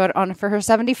 So for her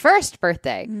 71st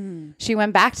birthday, she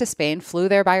went back to Spain, flew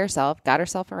there by herself, got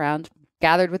herself around,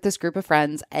 gathered with this group of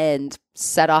friends, and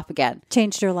set off again.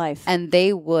 Changed her life. And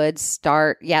they would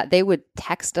they would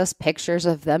text us pictures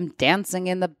of them dancing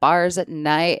in the bars at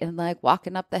night and like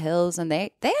walking up the hills. And they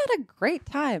had a great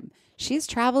time. She's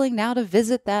traveling now to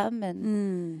visit them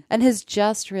and has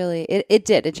just really, it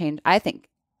changed. I think,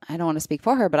 I don't want to speak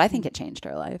for her, but I think it changed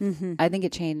her life. Mm-hmm. I think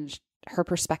it changed her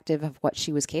perspective of what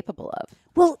she was capable of.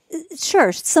 Well,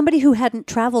 sure. Somebody who hadn't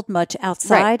traveled much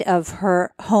outside of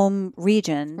her home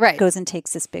region goes and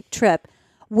takes this big trip,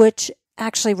 which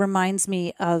actually reminds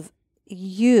me of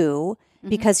you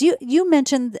because you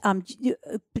mentioned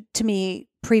to me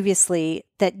previously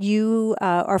that you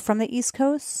are from the East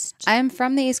Coast. I am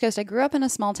from the East Coast. I grew up in a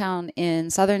small town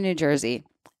in southern New Jersey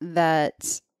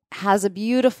that has a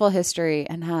beautiful history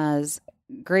and has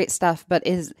great stuff, but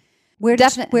is what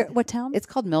town? It's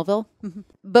called Millville,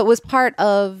 but was part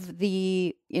of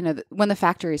the, when the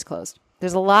factories closed.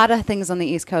 There's a lot of things on the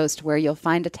East Coast where you'll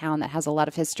find a town that has a lot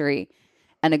of history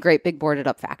and a great big boarded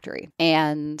up factory.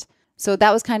 And so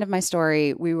that was kind of my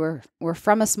story. We're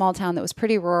from a small town that was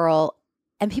pretty rural,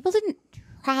 and people didn't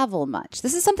travel much.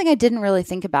 This is something I didn't really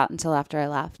think about until after I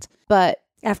left. But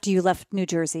after you left New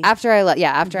Jersey. After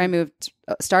I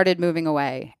started moving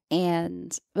away.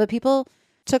 But people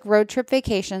took road trip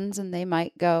vacations, and they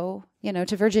might go,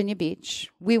 to Virginia Beach.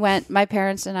 We went, my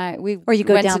parents and I, or you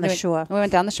go down the shore. We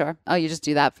went down the shore. Oh, you just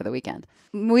do that for the weekend.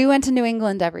 We went to New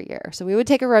England every year. So we would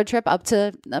take a road trip up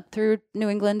through New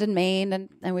England and Maine,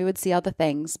 and we would see all the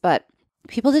things. But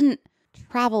people didn't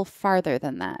travel farther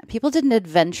than that. People didn't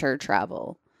adventure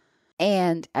travel.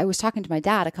 And I was talking to my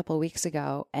dad a couple of weeks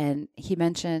ago, and he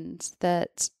mentioned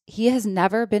that he has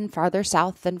never been farther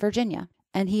south than Virginia.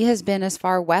 And he has been as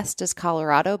far west as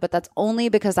Colorado, but that's only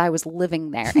because I was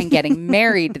living there and getting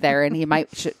married there, and he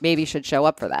maybe should show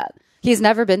up for that. He's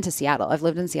never been to Seattle. I've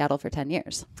lived in Seattle for 10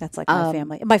 years. That's like my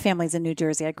family. My family's in New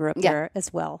Jersey. I grew up there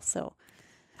as well. So,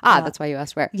 that's why you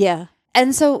asked where. Yeah.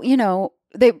 And so,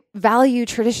 they value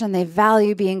tradition. They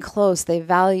value being close. They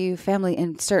value family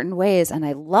in certain ways. And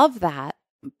I love that.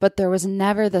 But there was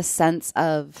never the sense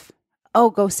of,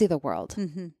 go see the world.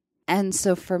 Mm-hmm. And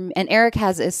so and Eric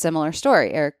has a similar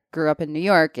story. Eric grew up in New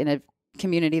York in a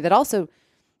community that also,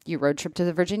 you road trip to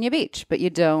the Virginia Beach, but you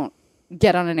don't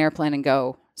get on an airplane and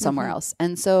go somewhere else.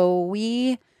 And so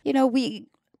we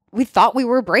thought we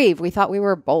were brave. We thought we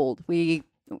were bold. We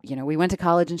went to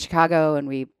college in Chicago, and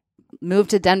we moved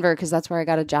to Denver because that's where I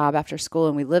got a job after school,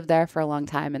 and we lived there for a long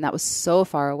time, and that was so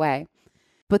far away.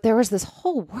 But there was this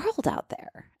whole world out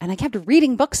there, and I kept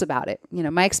reading books about it.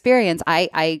 My experience,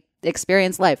 I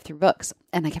experienced life through books,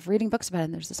 and I kept reading books about it,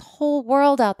 and there's this whole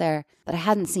world out there that I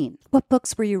hadn't seen. What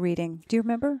books were you reading? Do you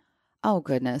remember? Oh,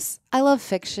 goodness. I love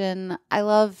fiction. I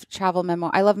love travel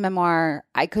memoir. I love memoir.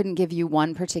 I couldn't give you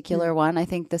one particular one. I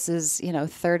think this is,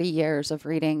 30 years of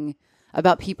reading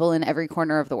about people in every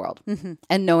corner of the world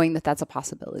and knowing that that's a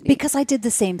possibility. Because I did the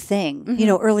same thing.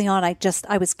 Early on,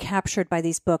 I was captured by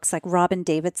these books like Robin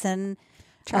Davidson.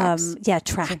 Tracks.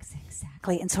 Tracks.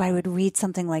 Exactly. And so I would read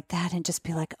something like that and just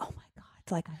be like, oh my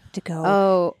God, like I have to go.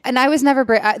 Oh, and I was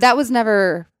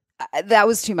never, that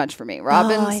was too much for me.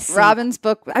 Robin's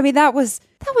book. I mean, that was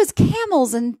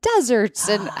camels and deserts.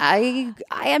 And I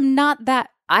am not that.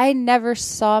 I never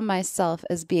saw myself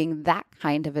as being that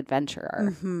kind of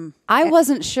adventurer. Mm-hmm. I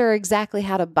wasn't sure exactly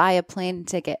how to buy a plane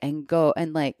ticket and go.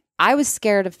 And I was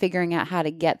scared of figuring out how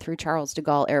to get through Charles de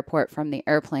Gaulle Airport from the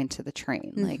airplane to the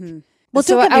train. Mm-hmm. Well,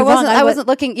 so I wasn't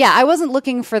looking. Yeah, I wasn't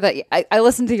looking for the. I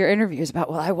listened to your interviews about.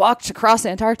 Well, I walked across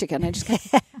Antarctica, and I just.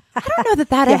 I don't know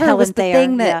that ever was the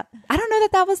thing that. Yeah. I don't know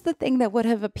that was the thing that would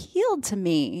have appealed to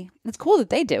me. It's cool that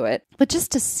they do it, but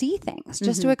just to see things,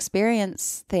 just to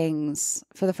experience things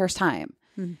for the first time,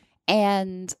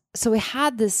 and so we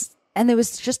had this, and there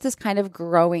was just this kind of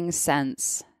growing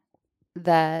sense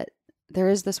that there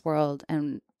is this world,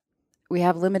 and we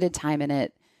have limited time in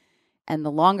it. And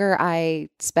the longer I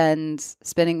spend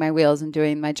spinning my wheels and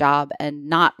doing my job and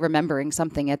not remembering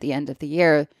something at the end of the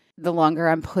year, the longer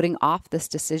I'm putting off this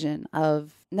decision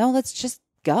of, no, let's just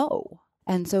go.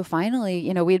 And so finally,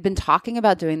 we had been talking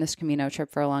about doing this Camino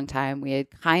trip for a long time. We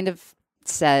had kind of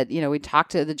said, we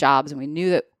talked to the jobs, and we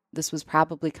knew that this was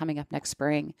probably coming up next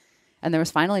spring. And there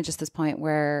was finally just this point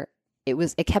where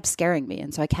it kept scaring me.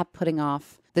 And so I kept putting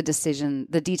off the decision,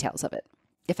 the details of it.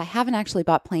 If I haven't actually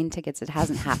bought plane tickets, it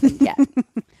hasn't happened yet.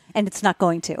 And it's not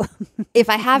going to. If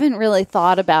I haven't really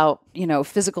thought about,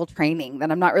 physical training,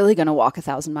 then I'm not really going to walk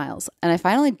 1,000 miles. And I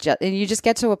finally and you just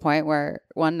get to a point where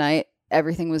one night there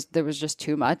was just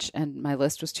too much, and my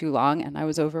list was too long, and I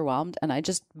was overwhelmed, and I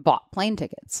just bought plane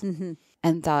tickets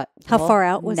and thought, how far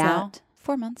out was that?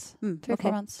 4 months, 3 or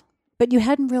 4 months. But you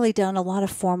hadn't really done a lot of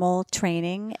formal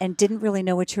training and didn't really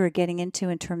know what you were getting into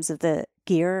in terms of the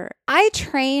gear. I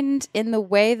trained in the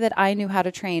way that I knew how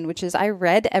to train, which is I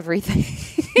read everything.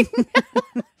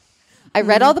 I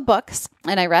read all the books,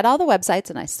 and I read all the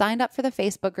websites, and I signed up for the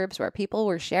Facebook groups where people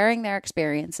were sharing their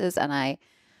experiences, and I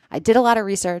did a lot of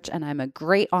research, and I'm a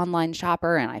great online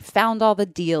shopper, and I found all the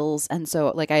deals. And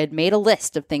so I had made a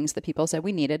list of things that people said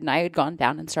we needed, and I had gone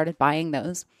down and started buying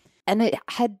those. And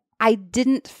I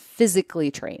didn't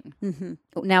physically train. Mm-hmm.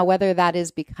 Now, whether that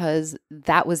is because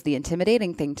that was the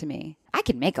intimidating thing to me, I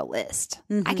can make a list.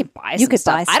 Mm-hmm. I can buy some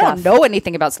stuff. I don't know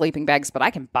anything about sleeping bags, but I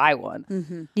can buy one.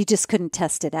 Mm-hmm. You just couldn't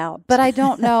test it out. But I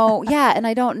don't know. Yeah, and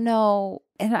I don't know.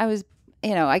 And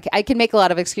I can make a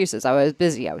lot of excuses. I was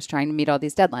busy. I was trying to meet all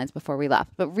these deadlines before we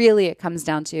left. But really, it comes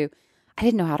down to I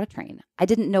didn't know how to train. I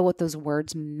didn't know what those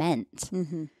words meant.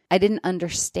 Mm-hmm. I didn't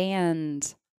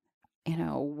understand,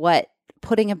 what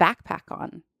putting a backpack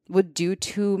on would do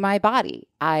to my body.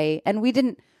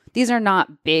 These are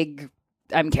not big,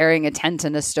 I'm carrying a tent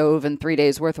and a stove and 3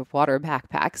 days worth of water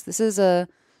backpacks. This is a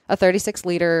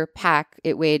 36-liter pack.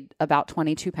 It weighed about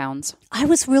 22 pounds. I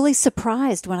was really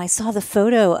surprised when I saw the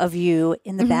photo of you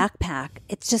in the backpack.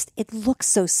 It looks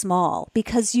so small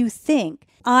because you think,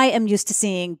 I am used to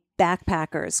seeing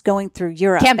backpackers going through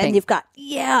Europe. Camping. And you've got,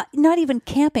 not even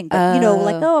camping, but,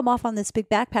 I'm off on this big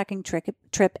backpacking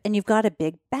trip and you've got a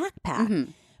big backpack. Mm-hmm.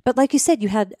 But like you said, you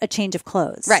had a change of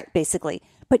clothes, right? Basically.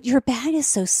 But your bag is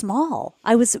so small.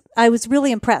 I was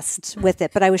really impressed with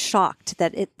it, but I was shocked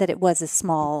that it was as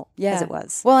small as it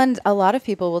was. Well, and a lot of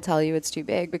people will tell you it's too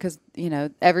big because,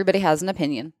 everybody has an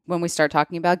opinion. When we start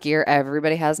talking about gear,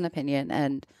 everybody has an opinion.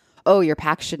 And, your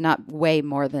pack should not weigh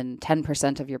more than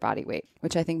 10% of your body weight,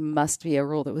 which I think must be a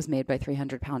rule that was made by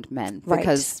 300-pound men. Right.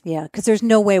 Because there's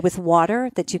no way with water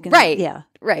that you can. Right. Yeah.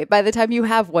 Right. By the time you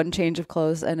have one change of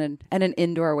clothes and an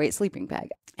indoor weight sleeping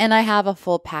bag. And I have a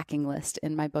full packing list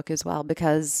in my book as well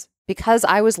because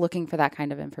I was looking for that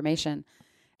kind of information.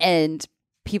 And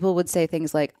people would say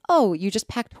things like, oh, you just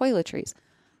pack toiletries.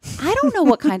 I don't know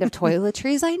what kind of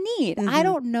toiletries I need. Mm-hmm. I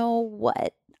don't know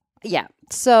what. Yeah.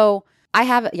 So I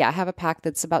have a pack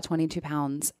that's about 22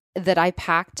 pounds that I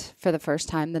packed for the first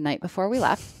time the night before we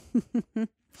left,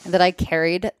 that I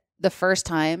carried the first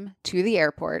time to the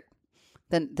airport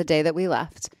the day that we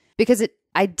left, because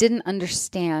I didn't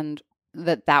understand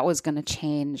that was going to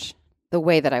change the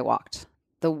way that I walked,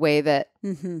 the way that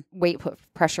weight put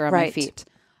pressure on my feet.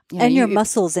 And your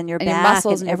muscles and your back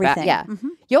and everything. Yeah. Mm-hmm.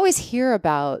 You always hear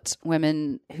about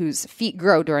women whose feet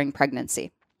grow during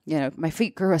pregnancy. My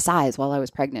feet grew a size while I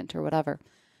was pregnant or whatever.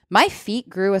 My feet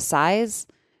grew a size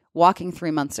walking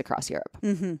 3 months across Europe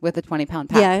with a 20-pound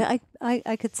pack. Yeah,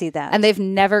 I could see that. And they've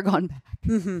never gone back.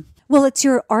 Mm-hmm. Well, it's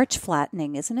your arch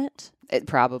flattening, isn't it? It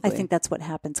probably. I think that's what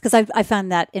happens because I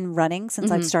found that in running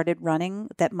since I've started running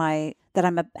that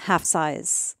I'm a half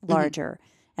size larger,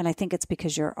 and I think it's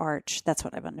because your arch. That's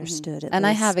what I've understood. And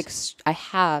least. I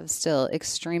have still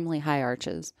extremely high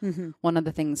arches. Mm-hmm. One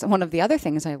of the other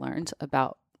things I learned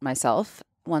about myself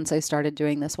once I started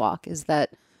doing this walk is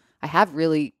that I have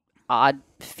really odd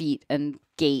feet and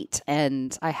gait,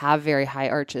 and I have very high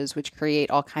arches, which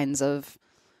create all kinds of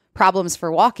problems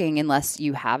for walking unless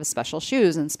you have special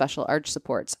shoes and special arch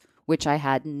supports, which I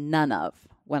had none of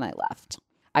when I left.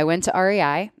 I went to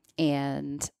REI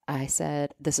and I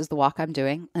said, this is the walk I'm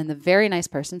doing. And the very nice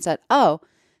person said, oh,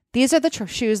 these are the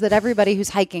shoes that everybody who's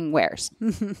hiking wears.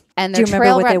 And do you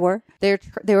remember what they were?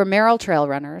 They were Merrell trail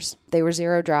runners. They were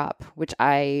zero drop, which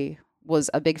I was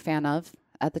a big fan of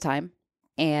at the time,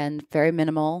 and very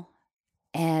minimal.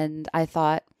 And I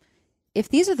thought, if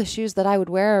these are the shoes that I would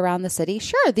wear around the city,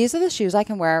 sure, these are the shoes I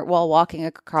can wear while walking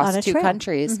across two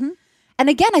countries. Mm-hmm. And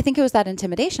again, I think it was that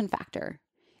intimidation factor.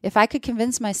 If I could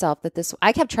convince myself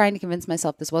I kept trying to convince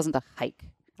myself this wasn't a hike.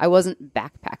 I wasn't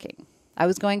backpacking. I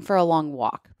was going for a long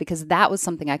walk because that was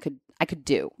something I could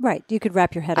do. Right. You could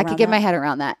wrap your head around that. I could get my head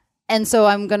around that. And so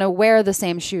I'm going to wear the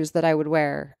same shoes that I would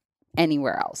wear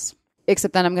anywhere else.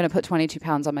 Except then I'm going to put 22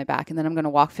 pounds on my back and then I'm going to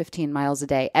walk 15 miles a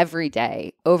day, every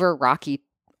day, over rocky,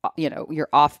 you're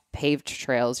off paved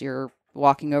trails, you're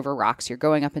walking over rocks, you're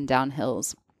going up and down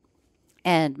hills.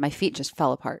 And my feet just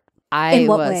fell apart. In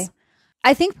what way?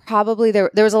 I think probably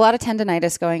there was a lot of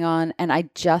tendonitis going on, and I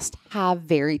just have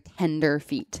very tender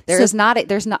feet.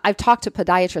 I've talked to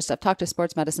podiatrists, I've talked to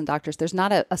sports medicine doctors. There's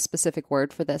not a specific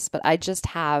word for this, but I just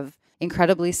have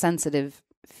incredibly sensitive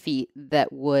feet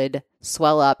that would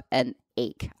swell up and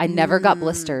ache. I never got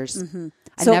blisters. Mm-hmm.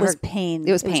 It was pain.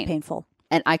 It was pain. It was painful.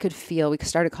 And I could feel, we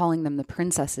started calling them the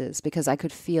princesses because I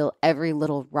could feel every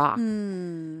little rock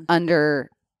under.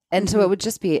 And so it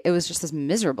was just this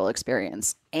miserable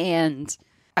experience. And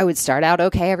I would start out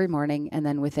okay every morning. And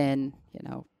then within,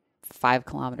 5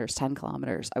 kilometers, 10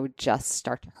 kilometers, I would just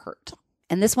start to hurt.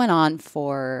 And this went on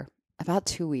for about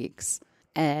 2 weeks.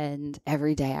 And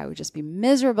every day I would just be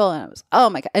miserable. And I was, oh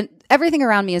my God. And everything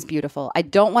around me is beautiful. I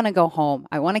don't want to go home.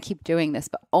 I want to keep doing this.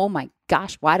 But oh my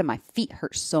gosh, why do my feet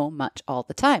hurt so much all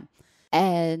the time?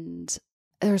 And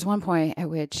there was one point at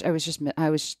which I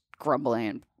was grumbling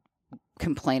and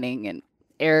complaining, and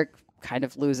Eric kind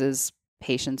of loses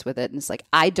patience with it. And it's like,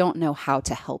 I don't know how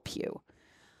to help you.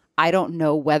 I don't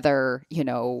know whether,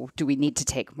 do we need to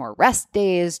take more rest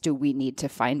days? Do we need to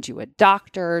find you a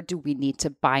doctor? Do we need to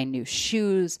buy new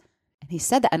shoes? And he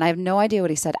said that. And I have no idea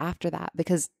what he said after that,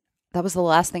 because That was the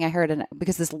last thing I heard. And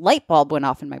because this light bulb went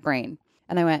off in my brain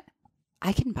and I went,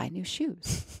 I can buy new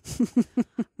shoes.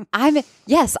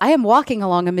 Yes, I am walking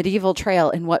along a medieval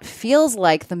trail in what feels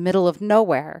like the middle of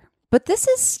nowhere. But this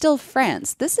is still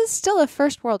France. This is still a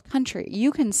first world country.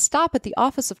 You can stop at the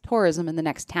Office of Tourism in the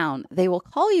next town. They will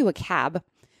call you a cab.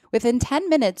 Within 10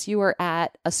 minutes, you are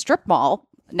at a strip mall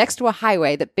next to a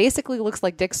highway that basically looks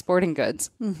like Dick's Sporting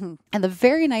Goods. Mm-hmm. And the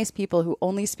very nice people who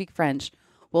only speak French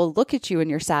will look at you and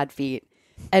your sad feet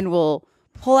and will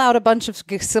pull out a bunch of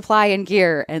supply and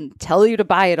gear and tell you to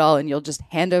buy it all, and you'll just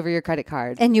hand over your credit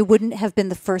card. And you wouldn't have been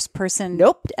the first person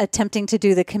attempting to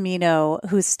do the Camino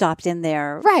who stopped in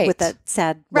there with that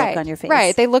sad look on your face.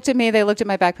 Right. They looked at me. They looked at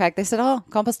my backpack. They said, oh,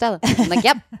 Compostela. I'm like,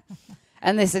 yep.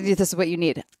 And they said, this is what you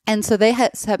need. And so they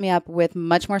had set me up with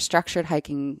much more structured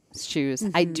hiking shoes.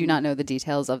 Mm-hmm. I do not know the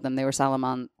details of them. They were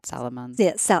Salomon.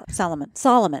 Yeah, Solomon.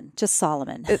 Just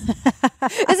Solomon. Is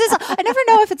this? I never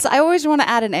know if it's, I always want to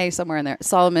add an A somewhere in there.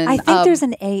 Solomon. I think there's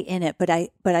an A in it, but I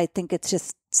think it's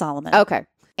just Solomon. Okay.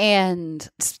 And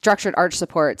structured arch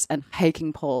supports and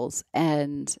hiking poles.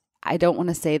 And I don't want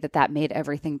to say that made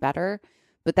everything better,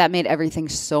 but that made everything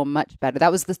so much better.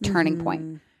 That was the turning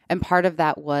point. And part of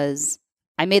that was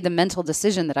I made the mental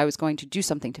decision that I was going to do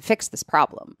something to fix this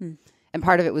problem. Mm. And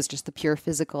part of it was just the pure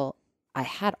physical. I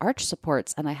had arch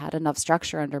supports and I had enough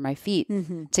structure under my feet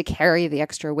to carry the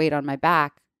extra weight on my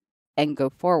back and go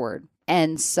forward.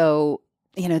 And so,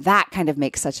 that kind of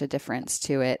makes such a difference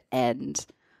to it. And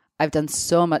I've done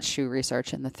so much shoe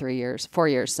research in the 4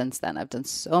 years since then. I've done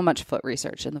so much foot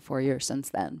research in the 4 years since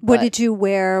then. What did you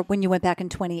wear when you went back in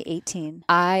 2018?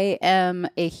 I am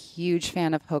a huge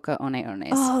fan of Hoka One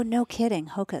Ones. Oh, no kidding.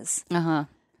 Hokas. Uh-huh.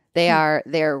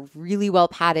 They're really well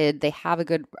padded. They have a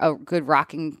good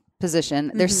rocking position.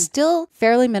 Mm-hmm. There's still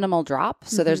fairly minimal drop.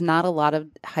 So there's not a lot of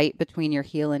height between your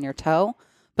heel and your toe,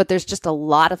 but there's just a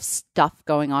lot of stuff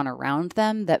going on around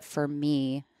them that for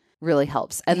me really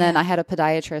helps. And then I had a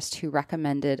podiatrist who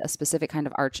recommended a specific kind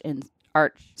of arch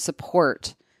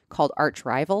support called Arch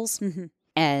Rivals. Mm-hmm.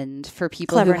 And for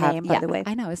people who have, name, by the way.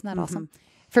 I know, isn't that awesome?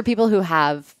 For people who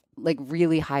have like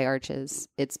really high arches,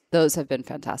 those have been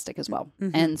fantastic as well.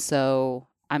 Mm-hmm. And so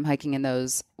I'm hiking in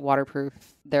those, waterproof.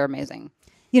 They're amazing.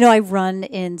 I run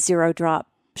in zero drop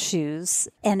shoes,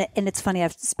 and it's funny.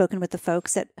 I've spoken with the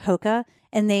folks at Hoka,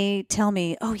 and they tell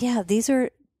me, "Oh yeah, these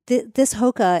are." This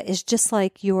Hoka is just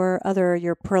like your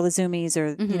Pearl Izumis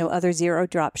or other zero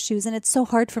drop shoes, and it's so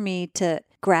hard for me to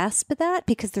grasp that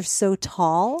because they're so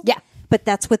tall. Yeah, but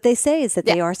that's what they say is that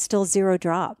they are still zero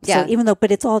drop. Yeah, so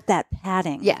but it's all that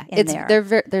padding. Yeah,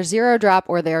 they're zero drop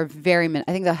or they're very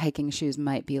I think the hiking shoes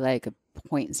might be like a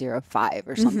 0.05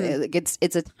 or something. Mm-hmm. Like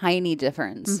it's a tiny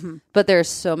difference, but there's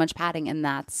so much padding, and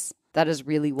that is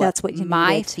really what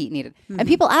my feet needed. Mm-hmm. And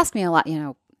people ask me a lot,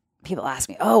 People ask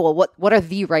me, oh, well, what are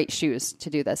the right shoes to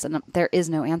do this? And there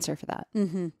is no answer for that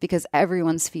because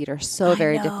everyone's feet are so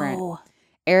very different.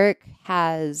 Eric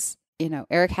has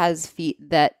feet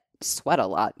that sweat a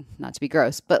lot, not to be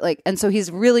gross, but and so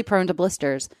he's really prone to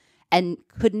blisters and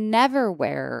could never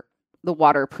wear the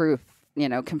waterproof,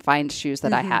 confined shoes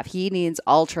that I have. He needs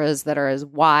ultras that are as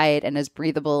wide and as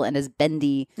breathable and as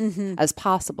bendy as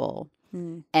possible.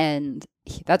 And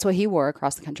that's what he wore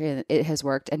across the country, and it has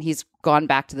worked. And he's gone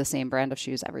back to the same brand of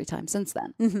shoes every time since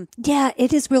then. Mm-hmm. Yeah,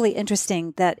 it is really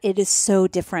interesting that it is so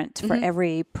different for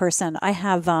every person. I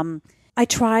have, I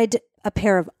tried a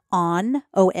pair of ON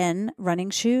running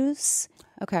shoes.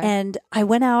 Okay. And I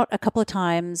went out a couple of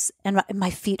times and my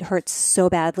feet hurt so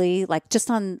badly.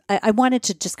 I wanted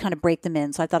to just kind of break them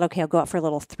in. So I thought, okay, I'll go out for a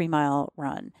little 3-mile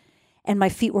run. And my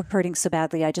feet were hurting so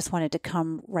badly, I just wanted to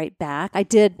come right back. I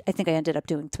think I ended up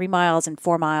doing 3 miles and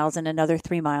 4 miles and another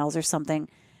 3 miles or something.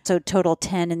 So total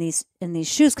 10 in these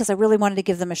shoes because I really wanted to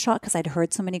give them a shot because I'd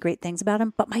heard so many great things about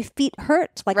them. But my feet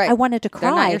hurt. I wanted to cry.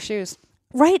 They're not your shoes.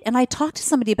 Right. And I talked to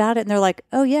somebody about it and they're like,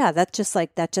 oh yeah, that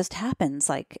just happens.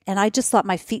 And I just thought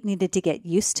my feet needed to get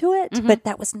used to it, but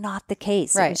that was not the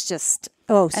case. Right. It was just,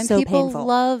 so painful. And people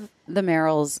love the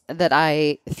Merrells that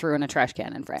I threw in a trash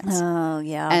can in France. Oh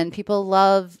yeah. And people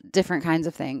love different kinds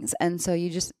of things. And so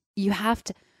you have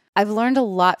to, I've learned a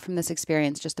lot from this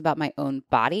experience just about my own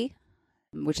body,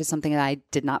 which is something that I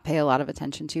did not pay a lot of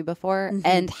attention to before,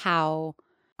 and how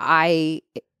I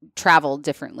travel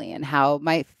differently and how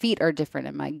my feet are different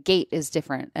and my gait is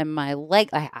different and my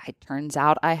leg, turns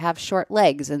out I have short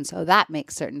legs. And so that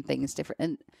makes certain things different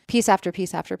and piece after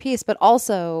piece after piece, but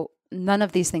also none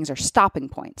of these things are stopping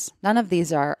points. None of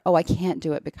these are, oh, I can't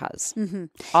do it because.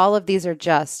 All of these are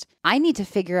just, I need to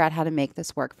figure out how to make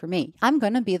this work for me. I'm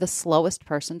going to be the slowest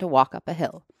person to walk up a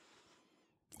hill.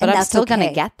 But And I'm that's still going to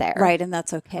okay. get there. Right. And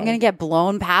that's okay. I'm going to get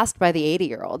blown past by the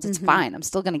 80-year-olds. It's fine. I'm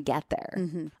still going to get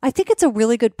there. I think it's a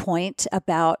really good point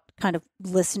about kind of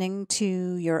listening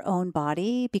to your own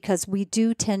body, because we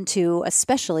do tend to,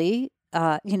 especially,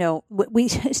 we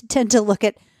tend to look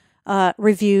at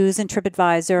reviews and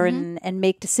TripAdvisor and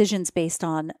make decisions based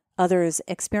on others'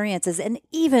 experiences, and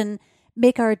even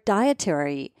make our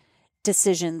dietary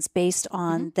decisions based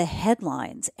on the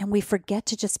headlines. And we forget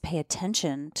to just pay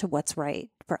attention to what's right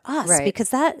for us,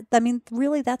 because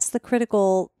really that's the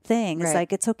critical thing. It's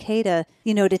like, it's okay to,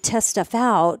 to test stuff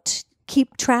out,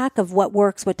 keep track of what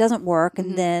works, what doesn't work,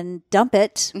 and then dump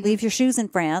it, leave your shoes in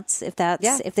France if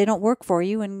if they don't work for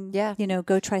you, and,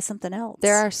 go try something else.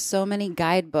 There are so many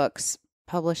guidebooks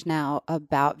published now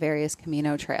about various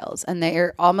Camino trails, and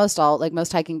they're almost all, like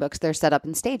most hiking books, they're set up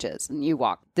in stages, and you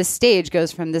walk. This stage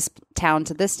goes from this town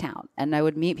to this town. And I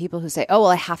would meet people who say, oh,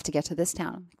 well, I have to get to this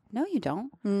town. No, you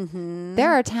don't.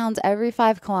 There are towns every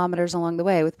 5 kilometers along the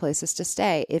way with places to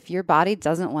stay. If your body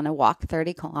doesn't want to walk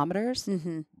 30 kilometers,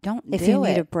 don't do it. If you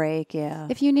need a break, yeah.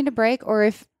 If you need a break, or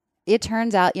if it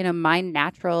turns out,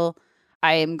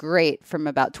 I am great from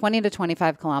about 20 to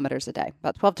 25 kilometers a day,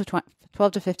 about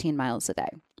 12 to 15 miles a day.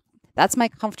 That's my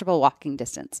comfortable walking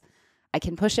distance. I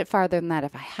can push it farther than that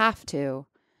if I have to,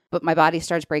 but my body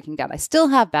starts breaking down. I still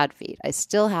have bad feet. I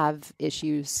still have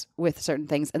issues with certain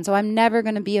things. And so I'm never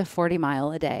going to be a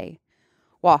 40-mile-a-day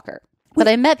walker. But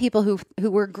I met people who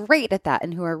were great at that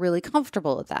and who are really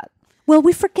comfortable at that. Well,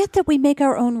 we forget that we make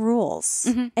our own rules.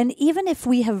 And even if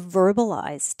we have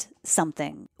verbalized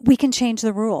something, we can change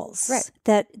the rules. Right.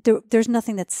 That there's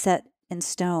nothing that's set in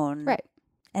stone. Right.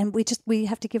 And we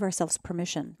have to give ourselves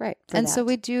permission. Right. And so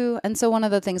we do. And so one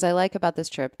of the things I like about this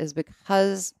trip is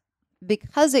because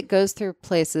it goes through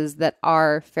places that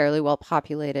are fairly well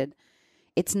populated,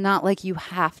 it's not like you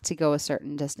have to go a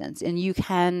certain distance. And you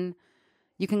can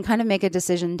kind of make a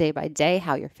decision day by day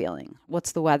how you're feeling.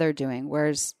 What's the weather doing?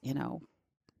 Where's,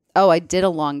 oh, I did a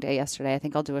long day yesterday. I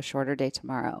think I'll do a shorter day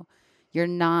tomorrow.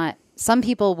 Some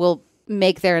people will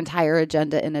make their entire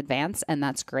agenda in advance, and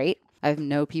that's great. I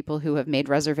know people who have made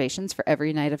reservations for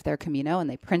every night of their Camino, and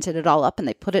they printed it all up and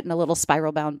they put it in a little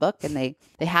spiral bound book, and they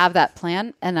have that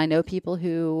plan. And I know people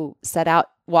who set out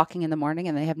walking in the morning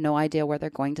and they have no idea where they're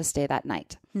going to stay that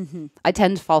night. I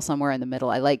tend to fall somewhere in the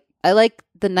middle. I like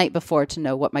the night before to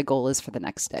know what my goal is for the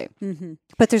next day.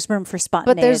 But there's room for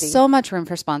spontaneity. But there's so much room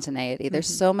for spontaneity. There's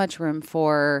so much room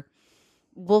for,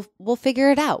 we'll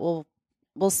figure it out.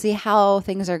 We'll see how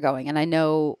things are going. And I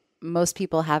know most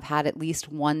people have had at least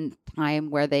one time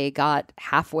where they got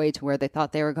halfway to where they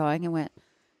thought they were going and went,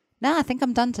 nah, I think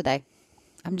I'm done today.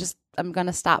 I'm going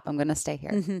to stop. I'm going to stay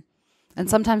here. And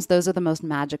sometimes those are the most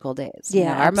magical days.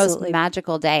 Yeah, our most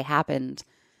magical day happened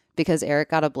because Eric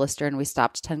got a blister and we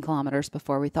stopped 10 kilometers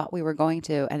before we thought we were going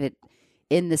to. And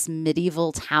in this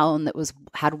medieval town that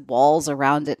had walls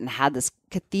around it and had this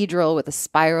cathedral with a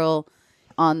spiral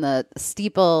on the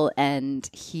steeple. And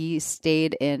he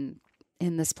stayed in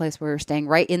this place where we were staying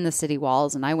right in the city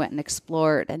walls. And I went and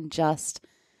explored and just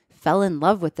fell in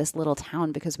love with this little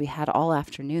town because we had all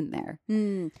afternoon there.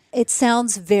 It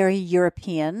sounds very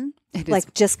European,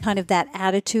 like just kind of that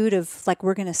attitude of like,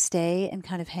 we're going to stay and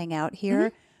kind of hang out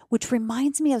here, which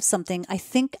reminds me of something. I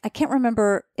can't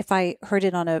remember if I heard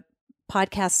it on a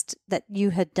podcast that you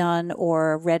had done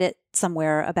or read it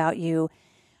somewhere about you,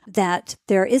 that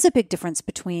there is a big difference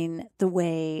between the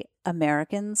way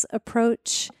Americans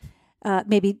approach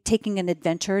maybe taking an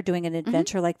adventure, doing an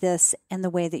adventure like this, and the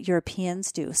way that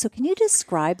Europeans do. So can you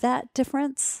describe that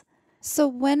difference? So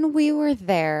when we were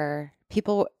there,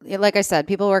 people, like I said,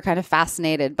 people were kind of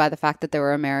fascinated by the fact that there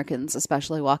were Americans,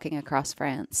 especially walking across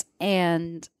France.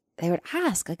 And they would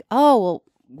ask, like, oh,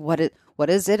 well, what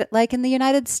is it like in the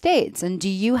United States? And do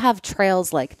you have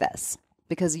trails like this?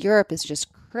 Because Europe is just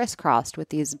crisscrossed with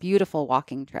these beautiful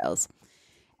walking trails.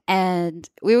 And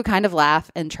we would kind of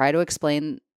laugh and try to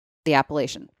explain the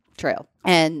Appalachian Trail.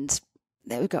 And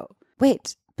they would go,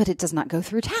 wait, but it does not go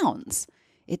through towns.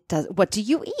 It does. What do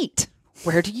you eat?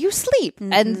 Where do you sleep?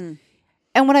 And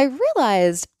what I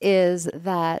realized is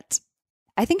that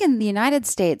I think in the United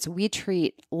States, we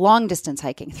treat long distance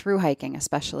hiking, through hiking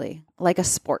especially, like a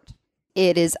sport.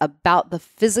 It is about the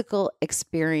physical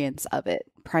experience of it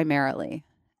primarily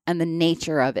and the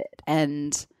nature of it.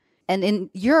 And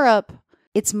in Europe,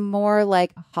 it's more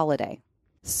like a holiday.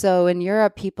 So in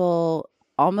Europe, people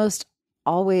almost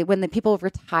always, when the people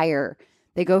retire,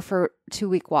 they go for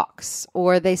 2-week walks,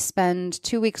 or they spend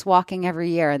 2 weeks walking every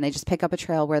year and they just pick up a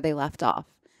trail where they left off.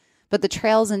 But the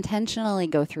trails intentionally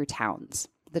go through towns.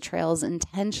 The trails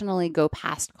intentionally go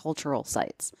past cultural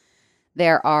sites.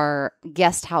 There are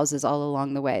guest houses all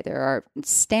along the way. There are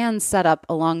stands set up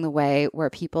along the way where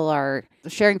people are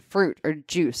sharing fruit or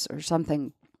juice or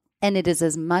something. And it is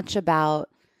as much about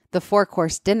the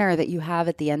 4-course dinner that you have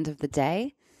at the end of the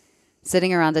day,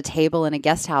 sitting around a table in a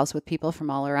guest house with people from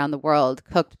all around the world,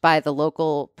 cooked by the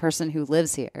local person who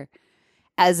lives here,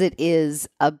 as it is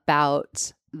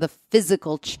about the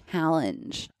physical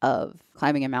challenge of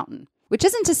climbing a mountain. Which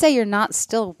isn't to say you're not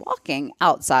still walking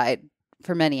outside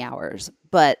for many hours,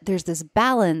 but there's this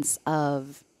balance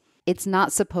of it's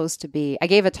not supposed to be. I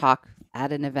gave a talk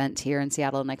at an event here in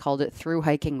Seattle and I called it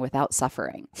Thru-Hiking Without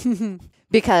Suffering.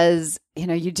 Because,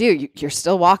 you're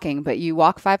still walking, but you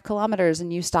walk 5 kilometers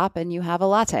and you stop and you have a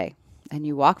latte. And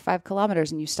you walk 5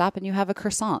 kilometers and you stop and you have a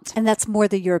croissant. And that's more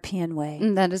the European way.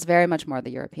 And that is very much more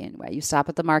the European way. You stop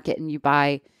at the market and you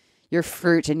buy your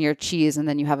fruit and your cheese, and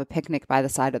then you have a picnic by the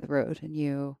side of the road. And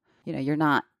you're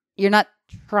not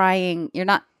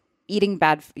eating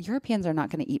bad. Europeans are not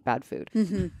going to eat bad food.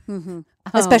 Mm-hmm, mm-hmm.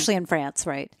 Especially in France,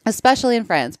 right? Especially in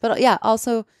France. But yeah,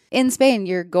 also in Spain,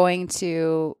 you're going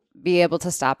to be able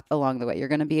to stop along the way. You're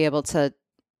going to be able to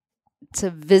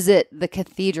visit the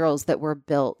cathedrals that were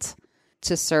built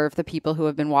to serve the people who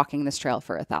have been walking this trail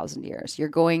for 1,000 years. You're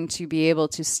going to be able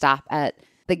to stop at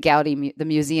the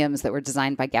museums that were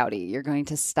designed by Gaudi. You're going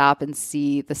to stop and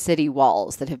see the city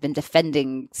walls that have been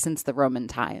defending since the Roman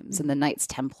times, and the Knights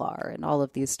Templar and all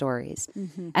of these stories.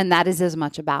 Mm-hmm. And that is as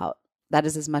much of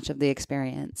the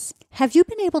experience. Have you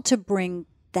been able to bring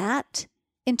that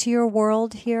into your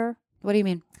world here? What do you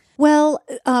mean? Well,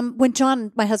 when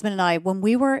John, my husband, and I, when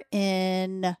we were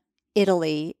in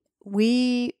Italy,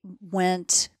 we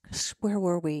went, where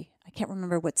were we? I can't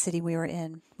remember what city we were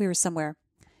in. We were somewhere.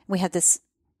 We had this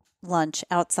lunch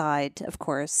outside, of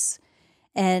course,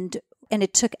 and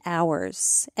it took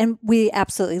hours, and we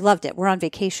absolutely loved it. We're on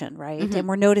vacation, right? Mm-hmm. And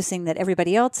we're noticing that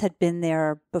everybody else had been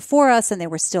there before us, and they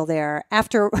were still there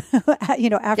after,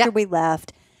 we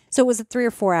left. So it was a 3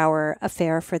 or 4 hour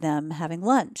affair for them having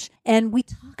lunch. And we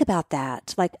talk about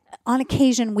that. Like on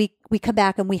occasion, we come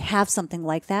back and we have something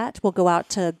like that. We'll go out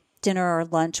to dinner or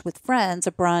lunch with friends,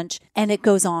 a brunch, and it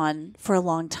goes on for a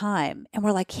long time. And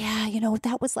we're like, yeah,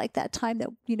 that was like that time that,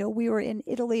 we were in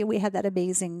Italy and we had that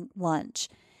amazing lunch.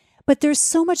 But there's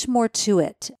so much more to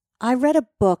it. I read a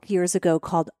book years ago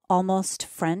called Almost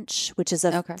French, which is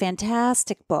a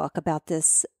fantastic book about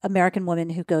this American woman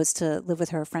who goes to live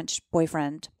with her French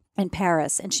boyfriend in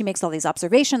Paris. And she makes all these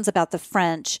observations about the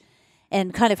French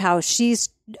and kind of how she's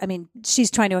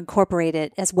trying to incorporate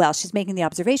it as well. She's making the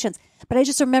observations. But I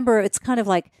just remember it's kind of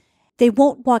like they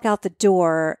won't walk out the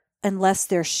door unless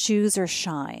their shoes are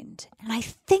shined. And I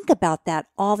think about that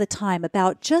all the time,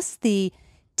 about just the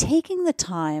taking the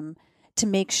time to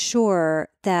make sure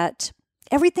that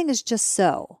everything is just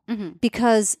so. Mm-hmm.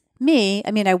 Because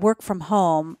I work from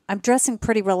home. I'm dressing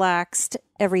pretty relaxed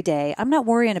every day. I'm not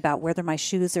worrying about whether my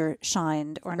shoes are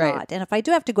shined or not. And if I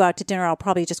do have to go out to dinner, I'll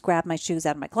probably just grab my shoes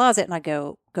out of my closet and I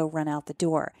go run out the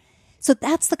door. So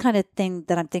that's the kind of thing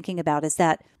that I'm thinking about, is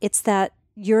that it's that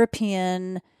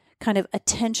European kind of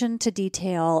attention to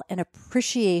detail and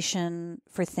appreciation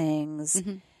for things.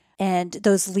 Mm-hmm. And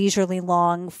those leisurely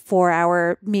long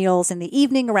 4-hour meals in the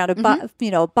evening around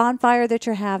a bonfire that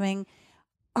you're having.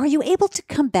 Are you able to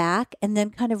come back and then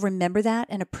kind of remember that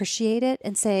and appreciate it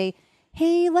and say,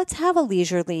 hey, let's have a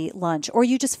leisurely lunch? Or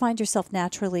you just find yourself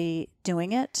naturally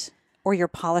doing it? Or you're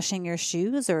polishing your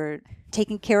shoes or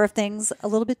taking care of things a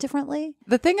little bit differently?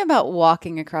 The thing about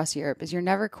walking across Europe is you're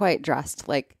never quite dressed.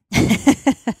 Like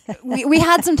we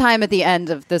had some time at the end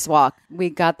of this walk. We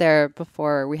got there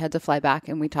before we had to fly back,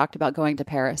 and we talked about going to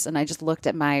Paris. And I just looked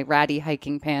at my ratty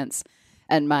hiking pants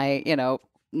and my,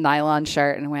 nylon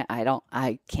shirt and went, I don't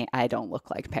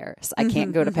look like Paris. I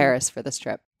can't go to Paris for this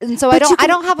trip. And so I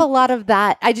don't have a lot of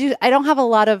that. I don't have a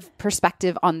lot of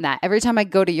perspective on that. Every time I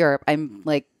go to Europe, I'm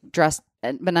like dressed,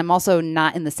 but I'm also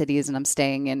not in the cities, and I'm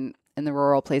staying in the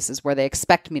rural places where they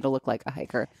expect me to look like a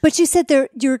hiker. But you said they're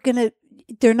not going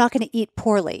to eat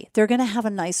poorly. They're going to have a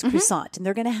nice croissant, and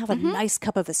they're going to have a nice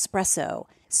cup of espresso.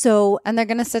 And they're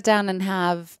going to sit down and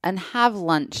have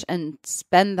lunch and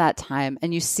spend that time.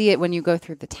 And you see it when you go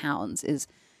through the towns, is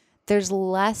there's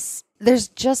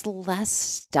just less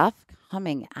stuff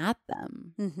coming at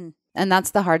them. Mm-hmm. And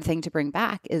that's the hard thing to bring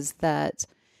back, is that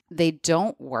they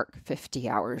don't work 50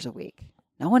 hours a week.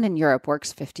 No one in Europe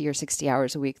works 50 or 60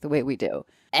 hours a week the way we do.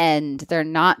 And they're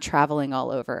not traveling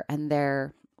all over. And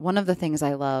one of the things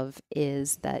I love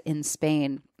is that in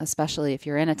Spain, especially if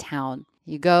you're in a town,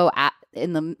 you go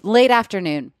in the late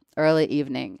afternoon early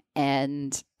evening,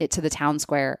 and it to the town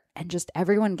square, and just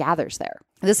everyone gathers there.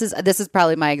 This is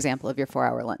probably my example of your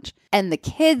 4-hour lunch. And the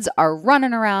kids are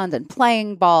running around and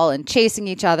playing ball and chasing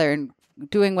each other and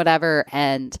doing whatever.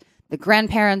 And the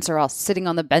grandparents are all sitting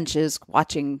on the benches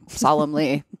watching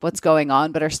solemnly what's going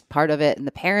on, but are part of it. And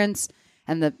the parents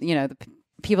and the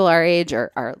people our age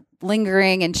are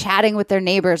lingering and chatting with their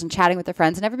neighbors and chatting with their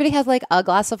friends. And everybody has like a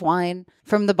glass of wine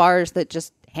from the bars that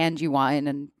just hand you wine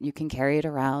and you can carry it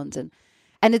around.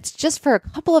 And it's just for a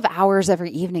couple of hours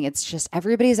every evening. It's just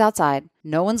everybody's outside.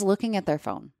 No one's looking at their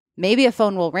phone. Maybe a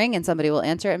phone will ring and somebody will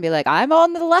answer it and be like, I'm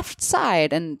on the left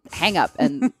side, and hang up.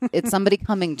 And it's somebody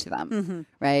coming to them.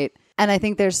 Right. And I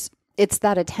think it's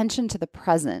that attention to the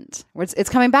present. It's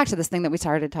coming back to this thing that we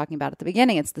started talking about at the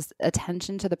beginning. It's this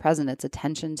attention to the present. It's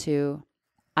attention to,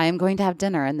 I am going to have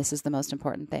dinner and this is the most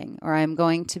important thing. Or I am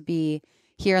going to be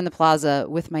here in the plaza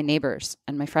with my neighbors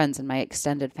and my friends and my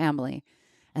extended family,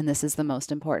 and this is the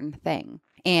most important thing.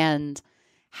 And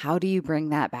how do you bring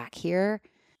that back here?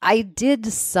 I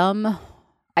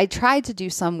tried to do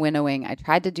some winnowing. I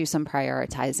tried to do some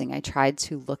prioritizing. I tried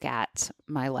to look at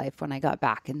my life when I got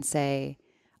back and say,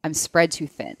 I'm spread too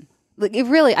thin. Like, it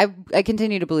really, I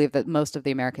continue to believe that most of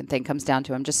the American thing comes down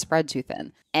to I'm just spread too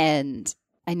thin. And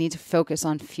I need to focus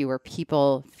on fewer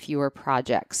people, fewer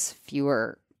projects,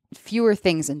 fewer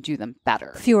things, and do them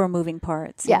better. Fewer moving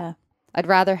parts. Yeah. I'd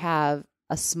rather have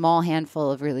a small handful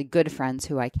of really good friends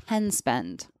who I can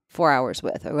spend 4 hours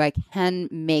with, or I can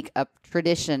make a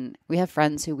tradition. We have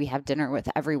friends who we have dinner with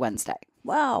every Wednesday.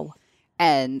 Wow.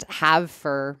 And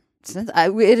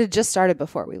it had just started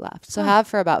before we left. So have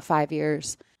for about 5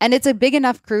 years. And it's a big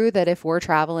enough crew that if we're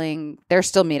traveling, they're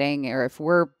still meeting, or if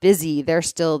we're busy, they're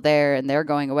still there and they're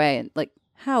going away. And like,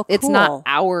 how cool. It's not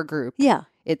our group. Yeah.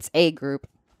 It's a group.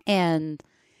 And,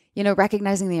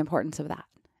 recognizing the importance of that.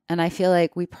 And I feel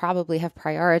like we probably have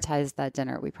prioritized that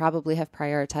dinner. We probably have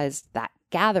prioritized that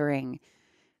gathering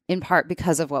in part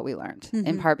because of what we learned,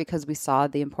 in part because we saw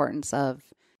the importance of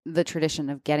the tradition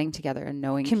of getting together and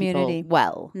knowing community people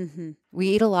well. We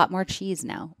eat a lot more cheese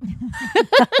now,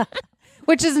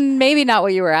 which is maybe not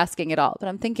what you were asking at all. But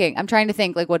I'm trying to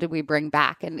think, like, what did we bring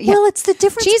back? And well, it's the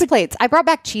difference. Cheese plates. I brought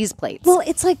back cheese plates. Well,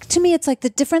 it's like, to me, it's like the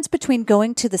difference between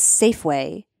going to the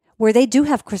Safeway, where they do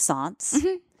have croissants,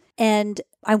 and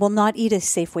I will not eat a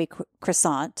Safeway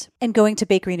croissant, and going to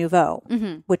Bakery Nouveau,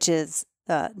 which is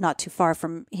not too far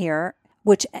from here,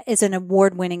 which is an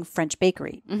award-winning French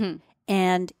bakery.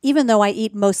 And even though I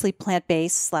eat mostly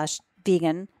plant-based /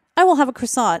 vegan, I will have a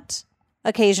croissant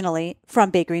occasionally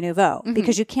from Bakery Nouveau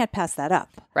because you can't pass that up.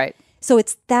 Right. So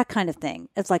it's that kind of thing.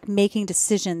 It's like making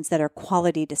decisions that are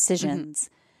quality decisions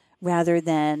rather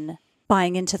than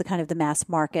buying into the kind of the mass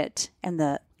market and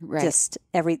the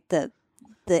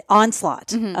the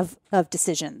onslaught of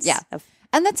decisions. Yeah.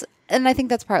 And I think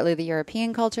that's partly the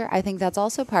European culture. I think that's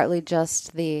also partly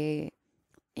just the,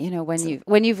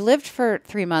 when you've lived for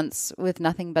 3 months with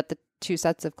nothing but the 2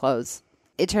 sets of clothes,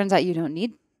 it turns out you don't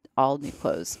need all new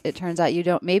clothes. It turns out you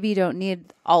don't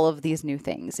need all of these new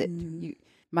things.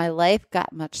 My life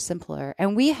got much simpler,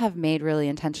 and we have made really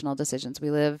intentional decisions.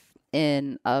 We live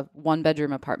in a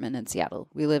 1-bedroom apartment in Seattle.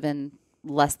 We live in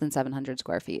less than 700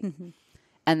 square feet.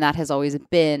 And that has always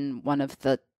been one of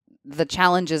the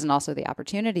challenges and also the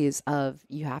opportunities of,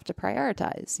 you have to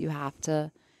prioritize.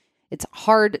 It's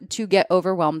hard to get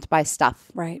overwhelmed by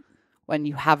stuff. Right. When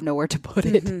you have nowhere to put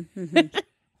it.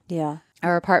 Yeah.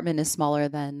 Our apartment is smaller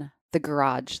than the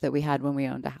garage that we had when we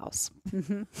owned a house.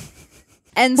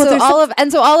 And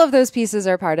so all of those pieces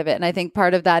are part of it. And I think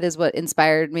part of that is what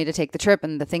inspired me to take the trip,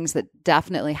 and the things that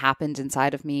definitely happened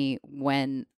inside of me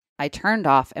when I turned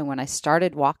off, and when I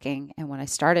started walking, and when I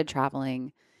started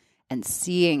traveling and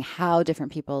seeing how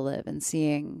different people live, and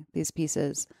seeing these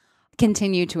pieces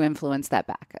continue to influence that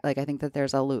back. Like, I think that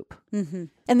there's a loop. And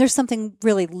there's something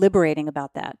really liberating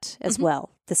about that as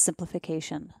well. The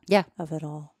simplification of it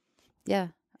all. Yeah.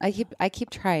 I keep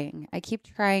trying. I keep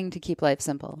trying to keep life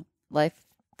simple. Life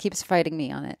keeps fighting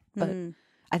me on it. But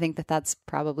I think that that's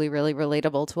probably really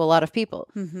relatable to a lot of people.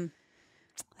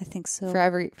 I think so. For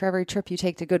every trip you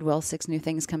take to Goodwill, 6 new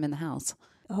things come in the house.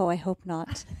 Oh, I hope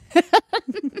not.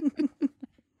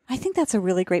 I think that's a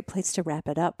really great place to wrap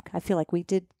it up. I feel like we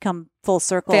did come full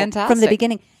circle from the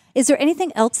beginning. Is there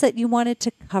anything else that you wanted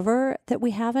to cover that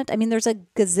we haven't? I mean, there's a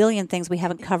gazillion things we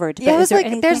haven't covered. Yeah, is there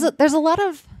anything? There's a lot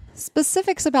of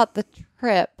specifics about the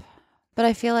trip, but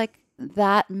I feel like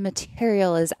that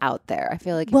material is out there. I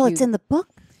feel like it's in the book.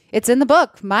 It's in the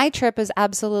book. My trip is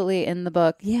absolutely in the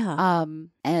book. Yeah.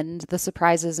 And the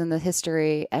surprises and the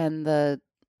history and the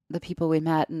people we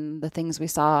met and the things we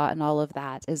saw and all of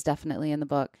that is definitely in the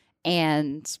book.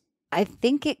 And I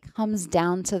think it comes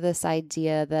down to this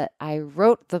idea that I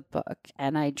wrote the book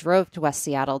and I drove to West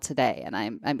Seattle today, and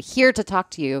I'm here to talk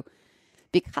to you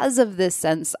because of this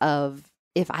sense of,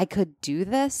 if I could do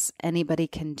this, anybody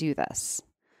can do this.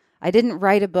 I didn't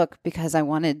write a book because I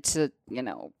wanted to,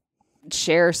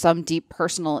 share some deep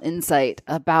personal insight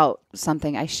about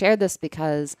something. I shared this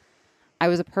because I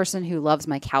was a person who loves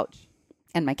my couch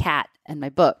and my cat and my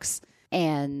books,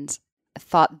 and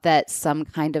thought that some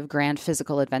kind of grand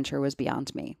physical adventure was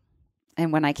beyond me.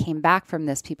 And when I came back from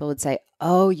this, people would say,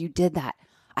 "Oh, you did that.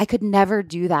 I could never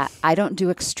do that. I don't do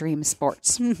extreme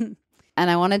sports." And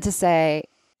I wanted to say,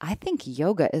 I think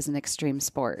yoga is an extreme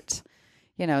sport.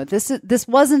 This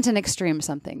wasn't an extreme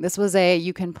something. This was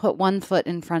you can put one foot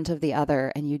in front of the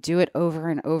other and you do it over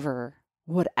and over,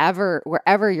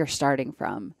 wherever you're starting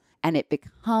from. And it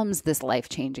becomes this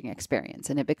life-changing experience.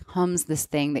 And it becomes this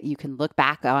thing that you can look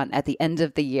back on at the end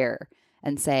of the year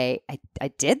and say, I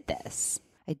did this.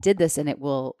 I did this, and it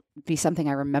will be something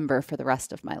I remember for the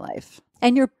rest of my life.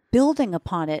 And you're building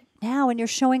upon it now, and you're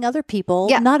showing other people,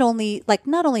 not only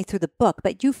through the book,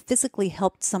 but you physically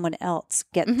helped someone else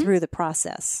get through the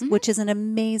process, which is an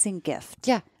amazing gift.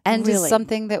 Yeah. And really,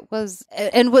 something that was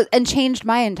and changed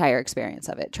my entire experience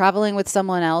of it. Traveling with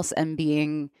someone else and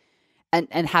being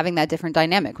and having that different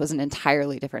dynamic was an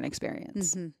entirely different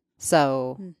experience. Mm-hmm.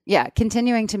 So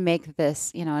continuing to make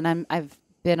this, and I've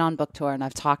been on book tour and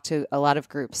I've talked to a lot of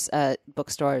groups at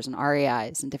bookstores and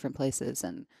REIs and different places,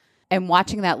 and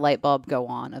watching that light bulb go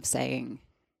on of saying,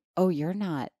 "Oh, you're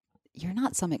not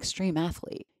some extreme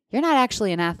athlete. You're not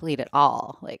actually an athlete at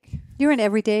all. Like, you're an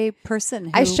everyday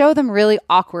person." I show them really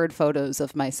awkward photos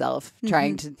of myself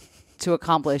trying to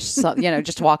accomplish some,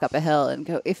 just walk up a hill and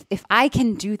go, if I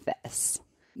can do this,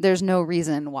 there's no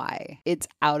reason why it's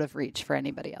out of reach for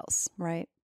anybody else. Right.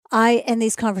 I end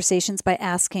these conversations by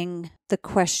asking the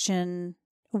question,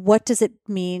 what does it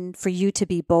mean for you to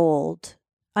be bold?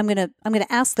 I'm going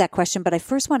to ask that question, but I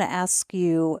first want to ask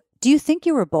you, do you think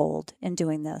you were bold in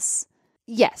doing this?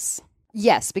 Yes.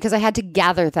 Yes, because I had to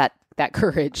gather that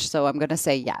courage. So I'm going to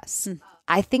say yes.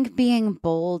 I think being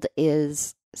bold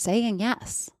is saying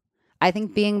yes. I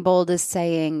think being bold is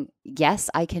saying, yes,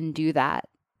 I can do that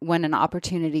when an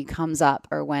opportunity comes up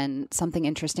or when something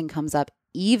interesting comes up,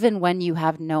 even when you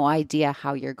have no idea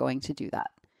how you're going to do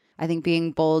that. I think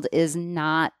being bold is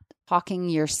not talking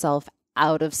yourself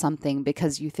out of something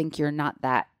because you think you're not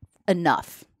that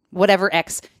enough, whatever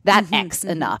X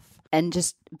enough, and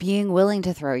just being willing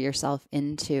to throw yourself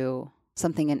into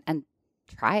something and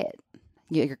try it.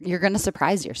 You're going to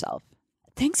surprise yourself.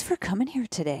 Thanks for coming here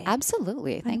today.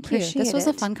 Absolutely. Thank you. This was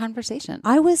a fun conversation.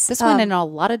 This went in a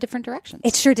lot of different directions.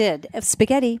 It sure did.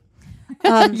 Spaghetti.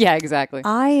 Yeah, exactly.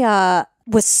 I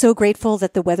was so grateful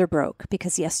that the weather broke,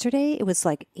 because yesterday it was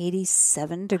like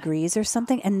 87 degrees or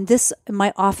something. And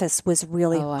my office was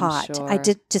really hot. Sure. I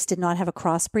just did not have a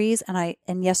cross breeze.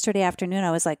 And yesterday afternoon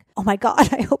I was like, oh my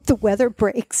God, I hope the weather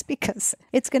breaks because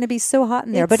it's going to be so hot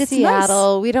in there. But it's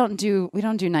Seattle. Nice. We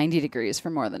don't do 90 degrees for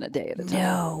more than a day at a time.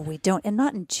 No, we don't. And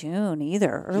not in June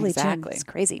either. Early June. It's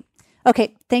crazy.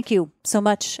 Okay. Thank you so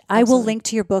much. Absolutely. I will link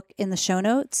to your book in the show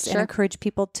notes and encourage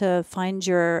people to find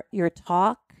your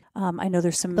talk. I know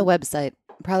there's some... The website,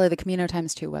 probably the Camino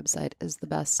 ×2 website is the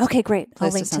best. Okay, great. I'll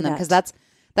link to send that. Because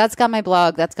that's got my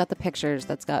blog, that's got the pictures,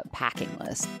 that's got packing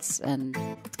lists. And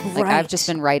I've just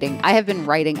been writing. I have been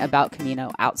writing about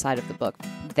Camino outside of the book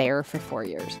there for 4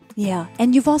 years. Yeah.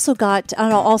 And you've also got,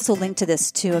 and I'll also link to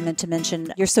this too, I meant to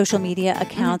mention your social media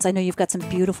accounts. I know you've got some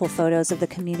beautiful photos of the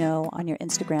Camino on your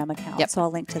Instagram account. Yep. So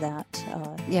I'll link to that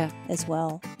as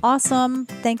well. Awesome.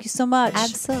 Thank you so much.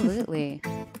 Absolutely.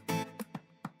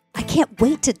 I can't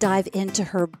wait to dive into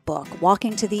her book,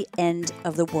 Walking to the End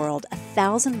of the World,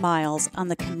 1,000 miles on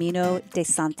the Camino de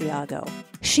Santiago.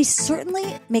 She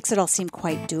certainly makes it all seem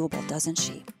quite doable, doesn't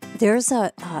she? There's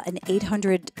an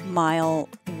 800-mile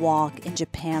walk in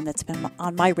Japan that's been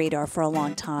on my radar for a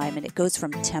long time, and it goes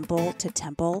from temple to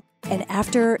temple. And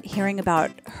after hearing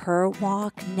about her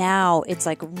walk, now it's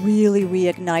like really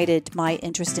reignited my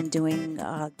interest in doing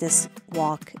this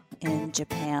walk in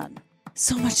Japan.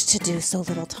 So much to do, so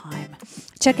little time.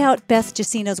 Check out Beth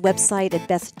Jusino's website at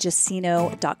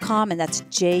bethjusino.com, and that's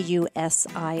Jusino.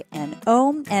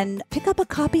 And pick up a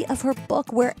copy of her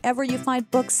book wherever you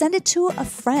find books. Send it to a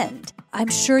friend. I'm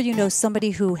sure you know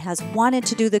somebody who has wanted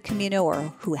to do the Camino or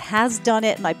who has done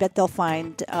it, and I bet they'll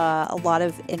find a lot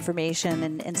of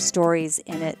information and stories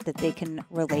in it that they can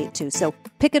relate to. So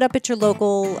pick it up at your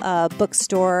local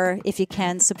bookstore if you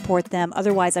can. Support them.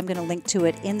 Otherwise, I'm going to link to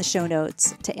it in the show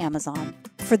notes to Amazon.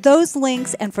 For those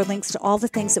links and for links to all the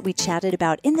things that we chatted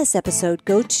about in this episode,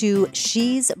 go to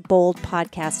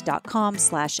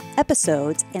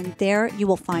shesboldpodcast.com/episodes, and there you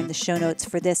will find the show notes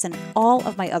for this and all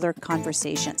of my other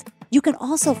conversations. You can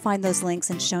also find those links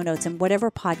and show notes in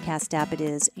whatever podcast app it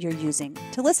is you're using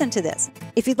to listen to this.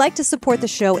 If you'd like to support the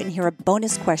show and hear a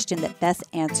bonus question that Beth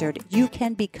answered, you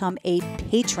can become a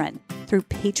patron through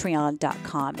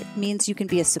patreon.com. It means you can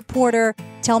be a supporter.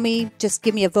 Just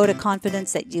give me a vote of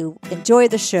confidence that you enjoy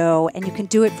the show, and you can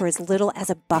do it for as little as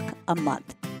 $1 a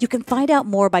month. You can find out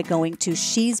more by going to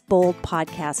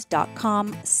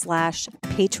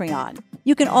shesboldpodcast.com/Patreon.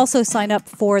 You can also sign up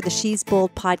for the She's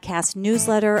Bold podcast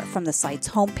newsletter from the site's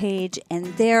homepage, and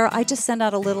there I just send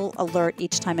out a little alert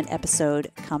each time an episode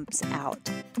comes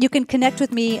out. You can connect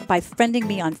with me by friending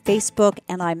me on Facebook,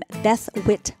 and I'm Beth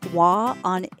Whitwa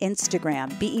on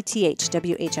Instagram,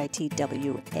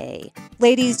 BETHWHITWA.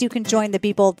 Ladies, you can join the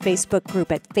Be Bold Facebook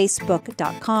group at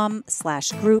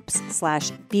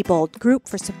facebook.com/groups/BeBoldGroup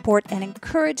for support and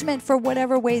encouragement for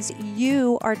whatever ways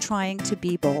you are trying to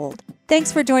be bold.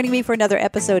 Thanks for joining me for another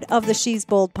episode of the She's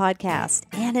Bold podcast.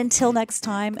 And until next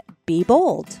time, be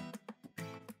bold.